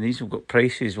thinking these have got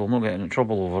prices. We'll not get into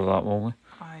trouble over that, will we?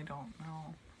 I don't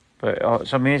know. But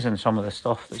it's amazing, some of the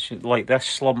stuff that she, like this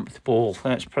slumped bowl.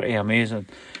 That's pretty amazing.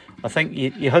 I think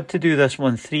you had to do this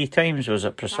one 3 times, was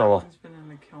it, Priscilla? That one's been in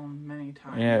the kiln many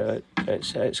times. Yeah,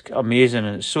 it's amazing,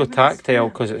 and it's so tactile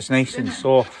because it's nice and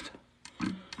soft.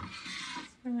 Spin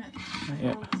it.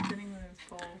 Yeah. Spinning when it's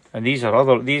full. And these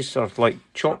are like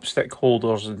chopstick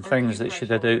holders and things that she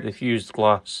did out the fused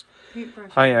glass.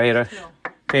 Paintbrush Hi holders, Irish.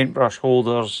 too. Paintbrush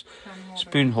holders, Pen holders.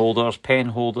 spoon holders, pen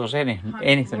holders, anything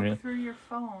Look really. through your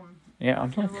phone. Yeah,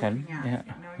 I'm You're looking. looking at Yeah, it.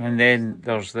 No, and you're then listening.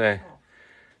 there's the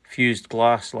fused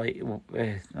glass. Like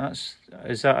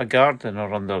is that a garden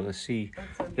or under the sea?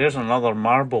 There's another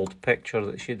marbled picture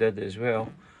that she did as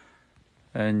well.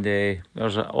 And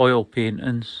there's oil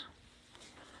paintings.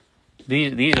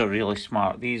 These are really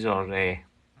smart. These are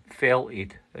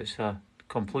felted. It's a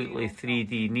completely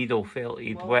 3D needle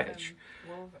felted witch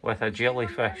with a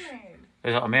jellyfish.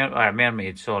 Is it a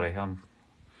mermaid? Sorry, and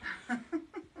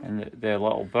the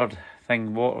little bird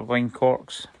thing, wine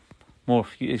corks, more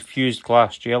fused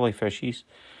glass jellyfishes.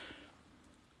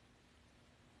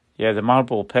 Yeah, the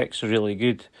marble pics are really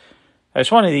good.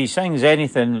 It's one of these things,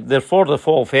 anything, they're for the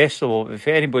fall festival. If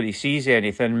anybody sees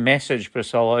anything, message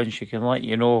Priscilla and she can let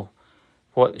you know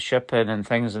what the shipping and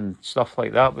things and stuff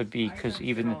like that would be, because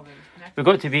even we've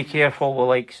got to be careful with,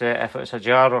 like, say, if it's a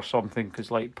jar or something, because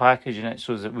like packaging it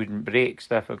so that it wouldn't break is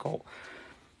difficult.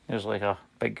 There's like a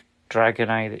big dragon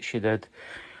eye that she did,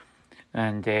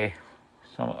 and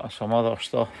some other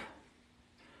stuff.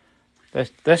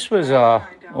 This was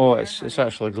it's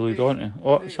actually glued onto.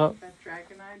 What's that?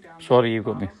 Sorry, you've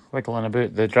got me wiggling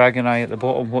about. The dragon eye at the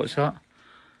bottom. What's that?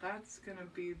 That's gonna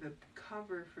be the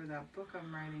cover for that book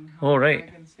I'm writing. How Oh, the right.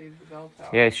 Dragon Saved the Bell Tower.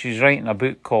 Yeah, she's writing a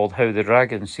book called How the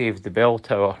Dragon Saved the Bell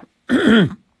Tower.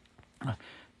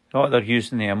 What they're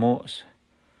using the emotes.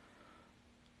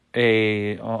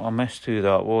 I missed who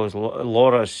that was.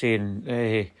 Laura's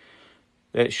saying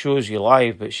it shows you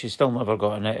live, but she's still never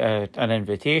got an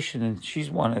invitation, and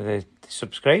she's one of the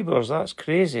subscribers. That's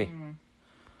crazy.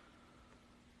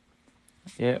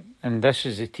 Yeah, and this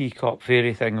is the teacup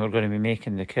fairy thing we're going to be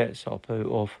making the kits up out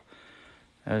of.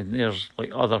 And there's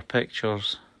like other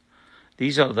pictures.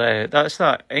 These are that's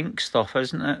that ink stuff,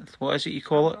 isn't it? What is it you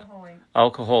call it?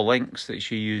 Alcohol inks that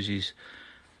she uses.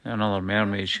 Another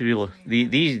mermaid. She really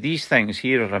these things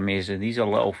here are amazing. These are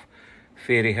little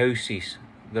fairy houses.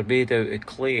 They're made out of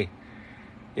clay.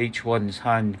 Each one's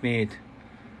handmade.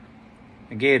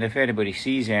 Again, if anybody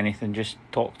sees anything, just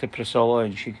talk to Priscilla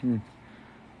and she can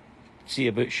see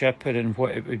about shipping and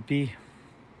what it would be.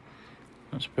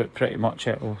 That's pretty much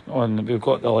it. On we've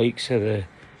got the likes of the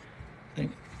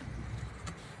thing.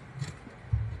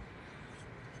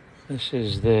 This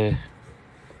is the.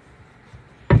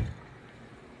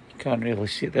 Can't really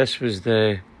see. This was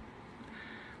the.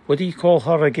 What do you call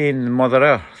her again? Mother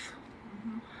Earth.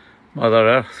 Mother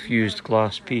Earth fused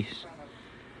glass piece.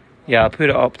 Yeah, I put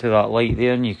it up to that light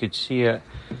there, and you could see it.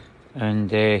 And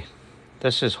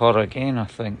this is her again, I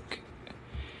think,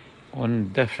 on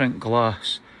different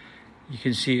glass. You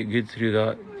can see it good through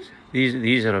that.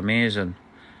 These are amazing.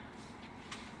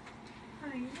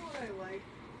 Honey, you know what I like?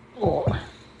 Oh. I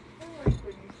like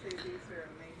when you say these are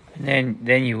amazing. And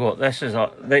then you got this is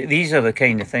these are the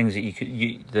kind of things that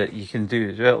you can do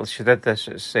as well. She did this.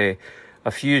 It's a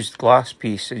fused glass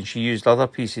piece, and she used other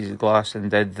pieces of glass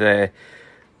and did the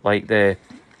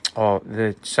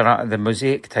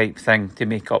mosaic type thing to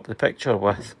make up the picture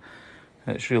with.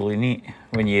 It's really neat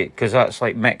because that's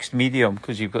like mixed medium,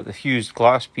 because you've got the fused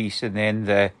glass piece and then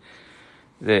the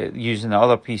using the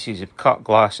other pieces of cut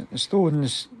glass and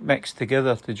stones mixed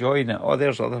together to join it. Oh,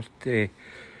 there's other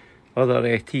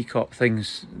teacup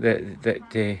things that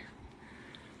Come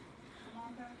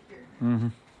on back here.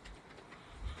 Mhm.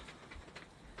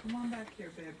 Come on back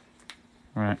here, babe.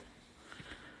 Right.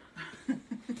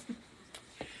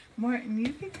 Morton, you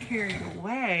get carried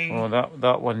away. Oh,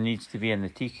 that one needs to be in the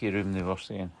tiki room, they were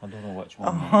saying. I don't know which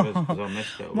one that is, because I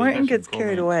missed it. Morton gets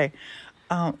carried away.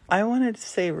 I wanted to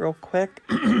say real quick,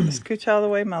 scooch out of the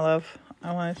way, my love.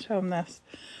 I want to show them this.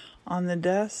 On the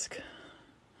desk,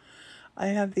 I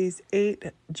have these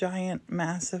 8 giant,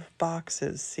 massive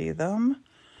boxes. See them?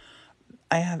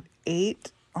 I have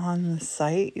 8 on the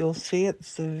site. You'll see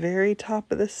it's the very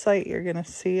top of the site. You're going to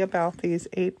see about these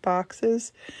 8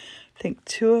 boxes. I think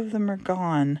 2 of them are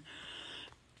gone.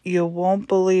 You won't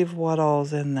believe what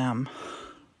all's in them.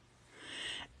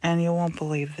 And you won't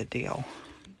believe the deal.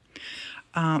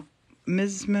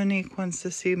 Ms. Monique wants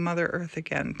to see Mother Earth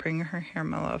again. Bring her here,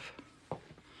 my love.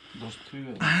 There's 2 of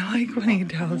them. I like when he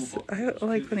does. I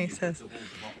like when he says,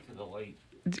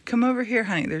 come over here,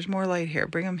 honey. There's more light here.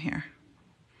 Bring them here.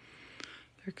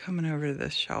 They're coming over to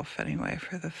this shelf anyway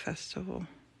for the festival.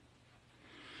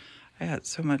 I had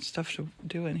so much stuff to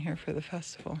do in here for the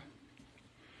festival.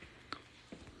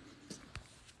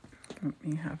 Let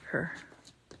me have her.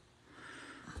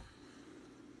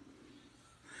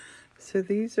 So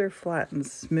these are flat and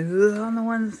smooth on the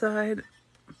one side.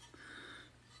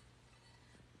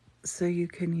 So you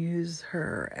can use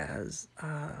her as,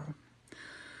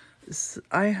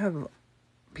 I have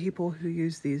people who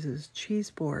use these as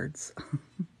cheese boards,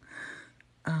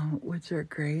 which are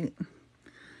great.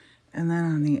 And then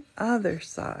on the other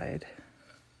side,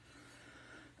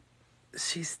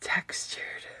 she's textured.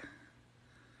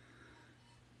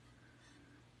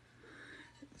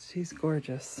 She's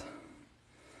gorgeous.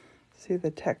 See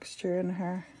the texture in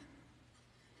her?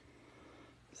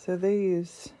 So they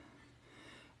use,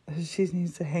 she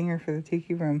needs a hanger for the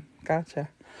tiki room. Gotcha.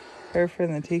 Her for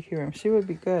the tiki room. She would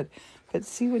be good. But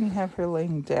see when you have her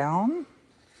laying down?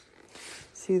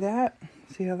 See that?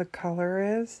 See how the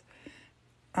color is?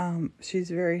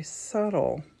 She's very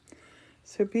subtle.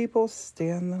 So people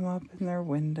stand them up in their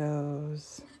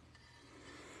windows.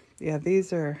 Yeah,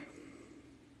 these are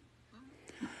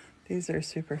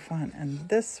super fun. And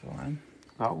this one,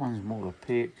 that one's more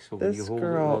opaque, so when you hold it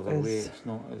the other way, it's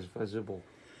not as visible.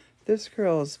 This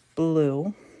girl is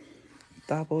blue.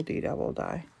 Double D, double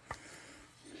die.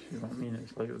 See what I mean?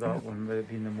 It's like that one, with it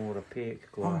being the more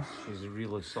opaque glass. She's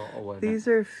really subtle in it. These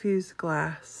are fused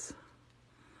glass.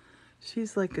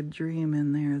 She's like a dream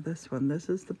in there. This one. This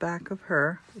is the back of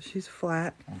her. She's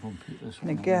flat. I'm going to put this one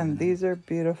and again, on these are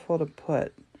beautiful to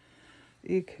put.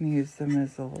 You can use them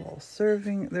as a little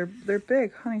serving. They're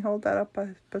big. Honey, hold that up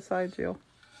beside you.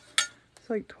 It's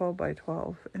like 12 by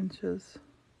 12 inches.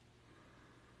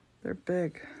 They're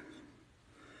big.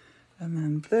 And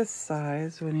then this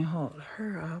size, when you hold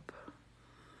her up,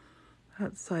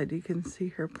 that side you can see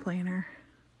her planer.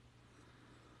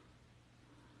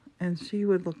 And she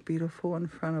would look beautiful in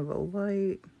front of a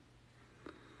light.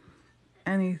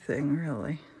 Anything,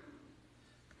 really.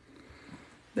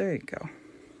 There you go.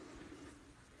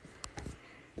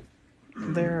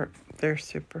 They're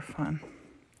super fun.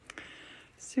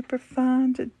 Super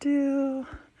fun to do.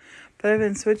 But I've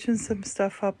been switching some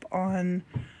stuff up on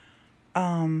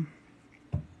the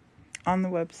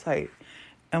website.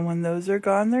 And when those are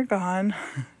gone, they're gone.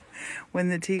 When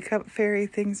the teacup fairy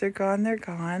things are gone, they're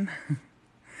gone.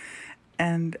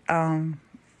 And,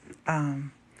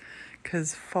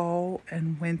 'cause fall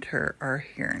and winter are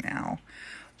here now.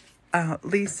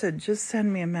 Lisa, just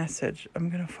send me a message. I'm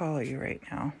going to follow you right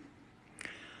now.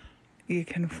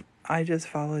 I just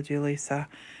followed you, Lisa.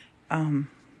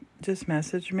 Just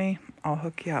message me. I'll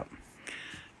hook you up.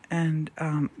 And,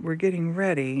 we're getting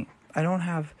ready. I don't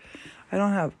have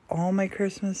all my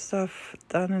Christmas stuff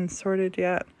done and sorted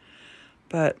yet,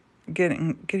 but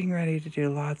getting ready to do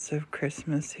lots of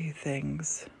Christmassy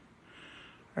things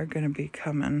are going to be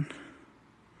coming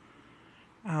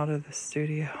out of the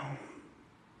studio.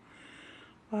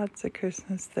 Lots of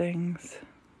Christmas things.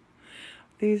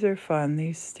 These are fun.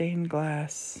 These stained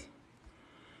glass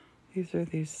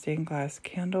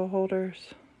candle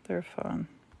holders. They're fun.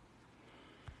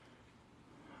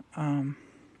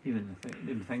 Even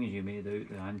the things you made out,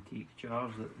 the antique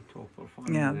jars at the top are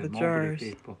fun. Yeah, the jars.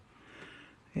 Paper.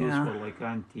 Yeah. Those were like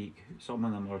antique. Some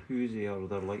of them are Hughesy, or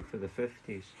they're like for the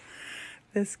 50s.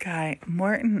 This guy,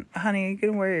 Morton, honey, are you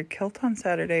going to wear your kilt on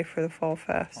Saturday for the Fall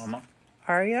Fest?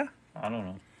 Are you? I don't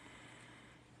know.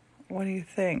 What do you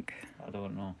think? I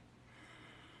don't know.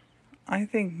 I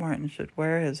think Morton should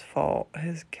wear his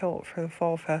kilt for the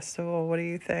Fall Festival. What do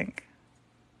you think?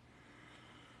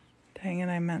 Dang it,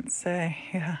 I meant to say,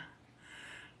 yeah.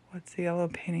 What's the yellow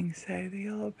painting say? The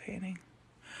yellow painting.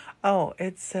 Oh,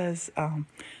 it says,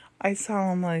 I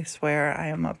solemnly swear I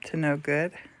am up to no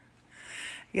good.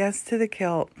 Yes to the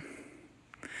kilt.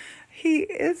 He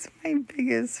is my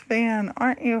biggest fan,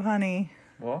 aren't you, honey?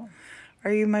 What?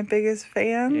 Are you my biggest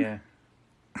fan? Yeah.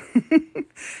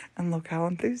 And look how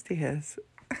enthused he is.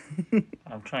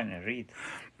 I'm trying to read.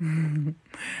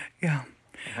 Yeah.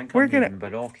 I think I'm using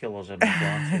binoculars in my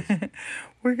glasses.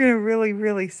 We're going to really,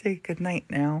 really say goodnight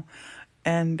now.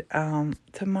 And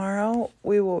tomorrow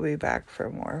we will be back for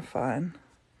more fun.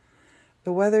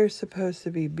 The weather is supposed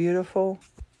to be beautiful.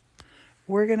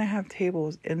 We're going to have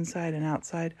tables inside and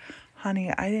outside.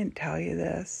 Honey, I didn't tell you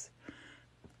this,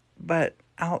 but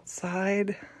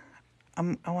outside, I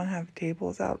want to have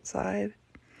tables outside.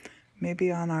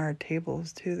 Maybe on our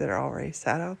tables, too, that are already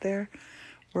set out there,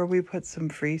 where we put some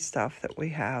free stuff that we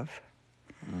have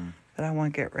that I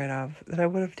want to get rid of, that I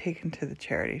would have taken to the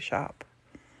charity shop.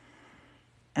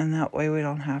 And that way we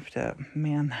don't have to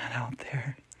man that out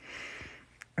there.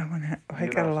 I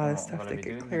got a lot of stuff to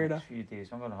get cleared up. Few days,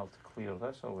 I'm going to have to clear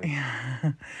this away.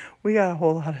 Yeah, we got a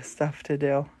whole lot of stuff to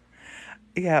do.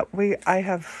 Yeah, I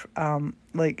have,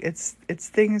 it's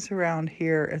things around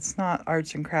here. It's not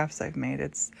arts and crafts I've made.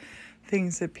 It's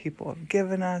things that people have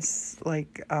given us,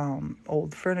 like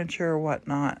old furniture or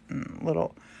whatnot, and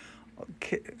little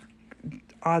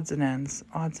odds and ends,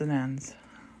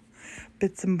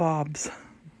 bits and bobs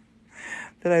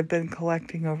that I've been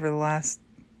collecting over the last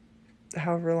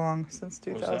however long, since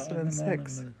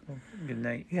 2006. Good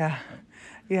night. Yeah.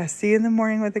 See you in the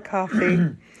morning with the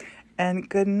coffee. And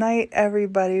good night,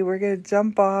 everybody. We're going to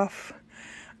jump off.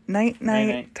 Night.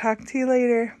 Night. Talk to you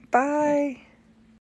later. Bye.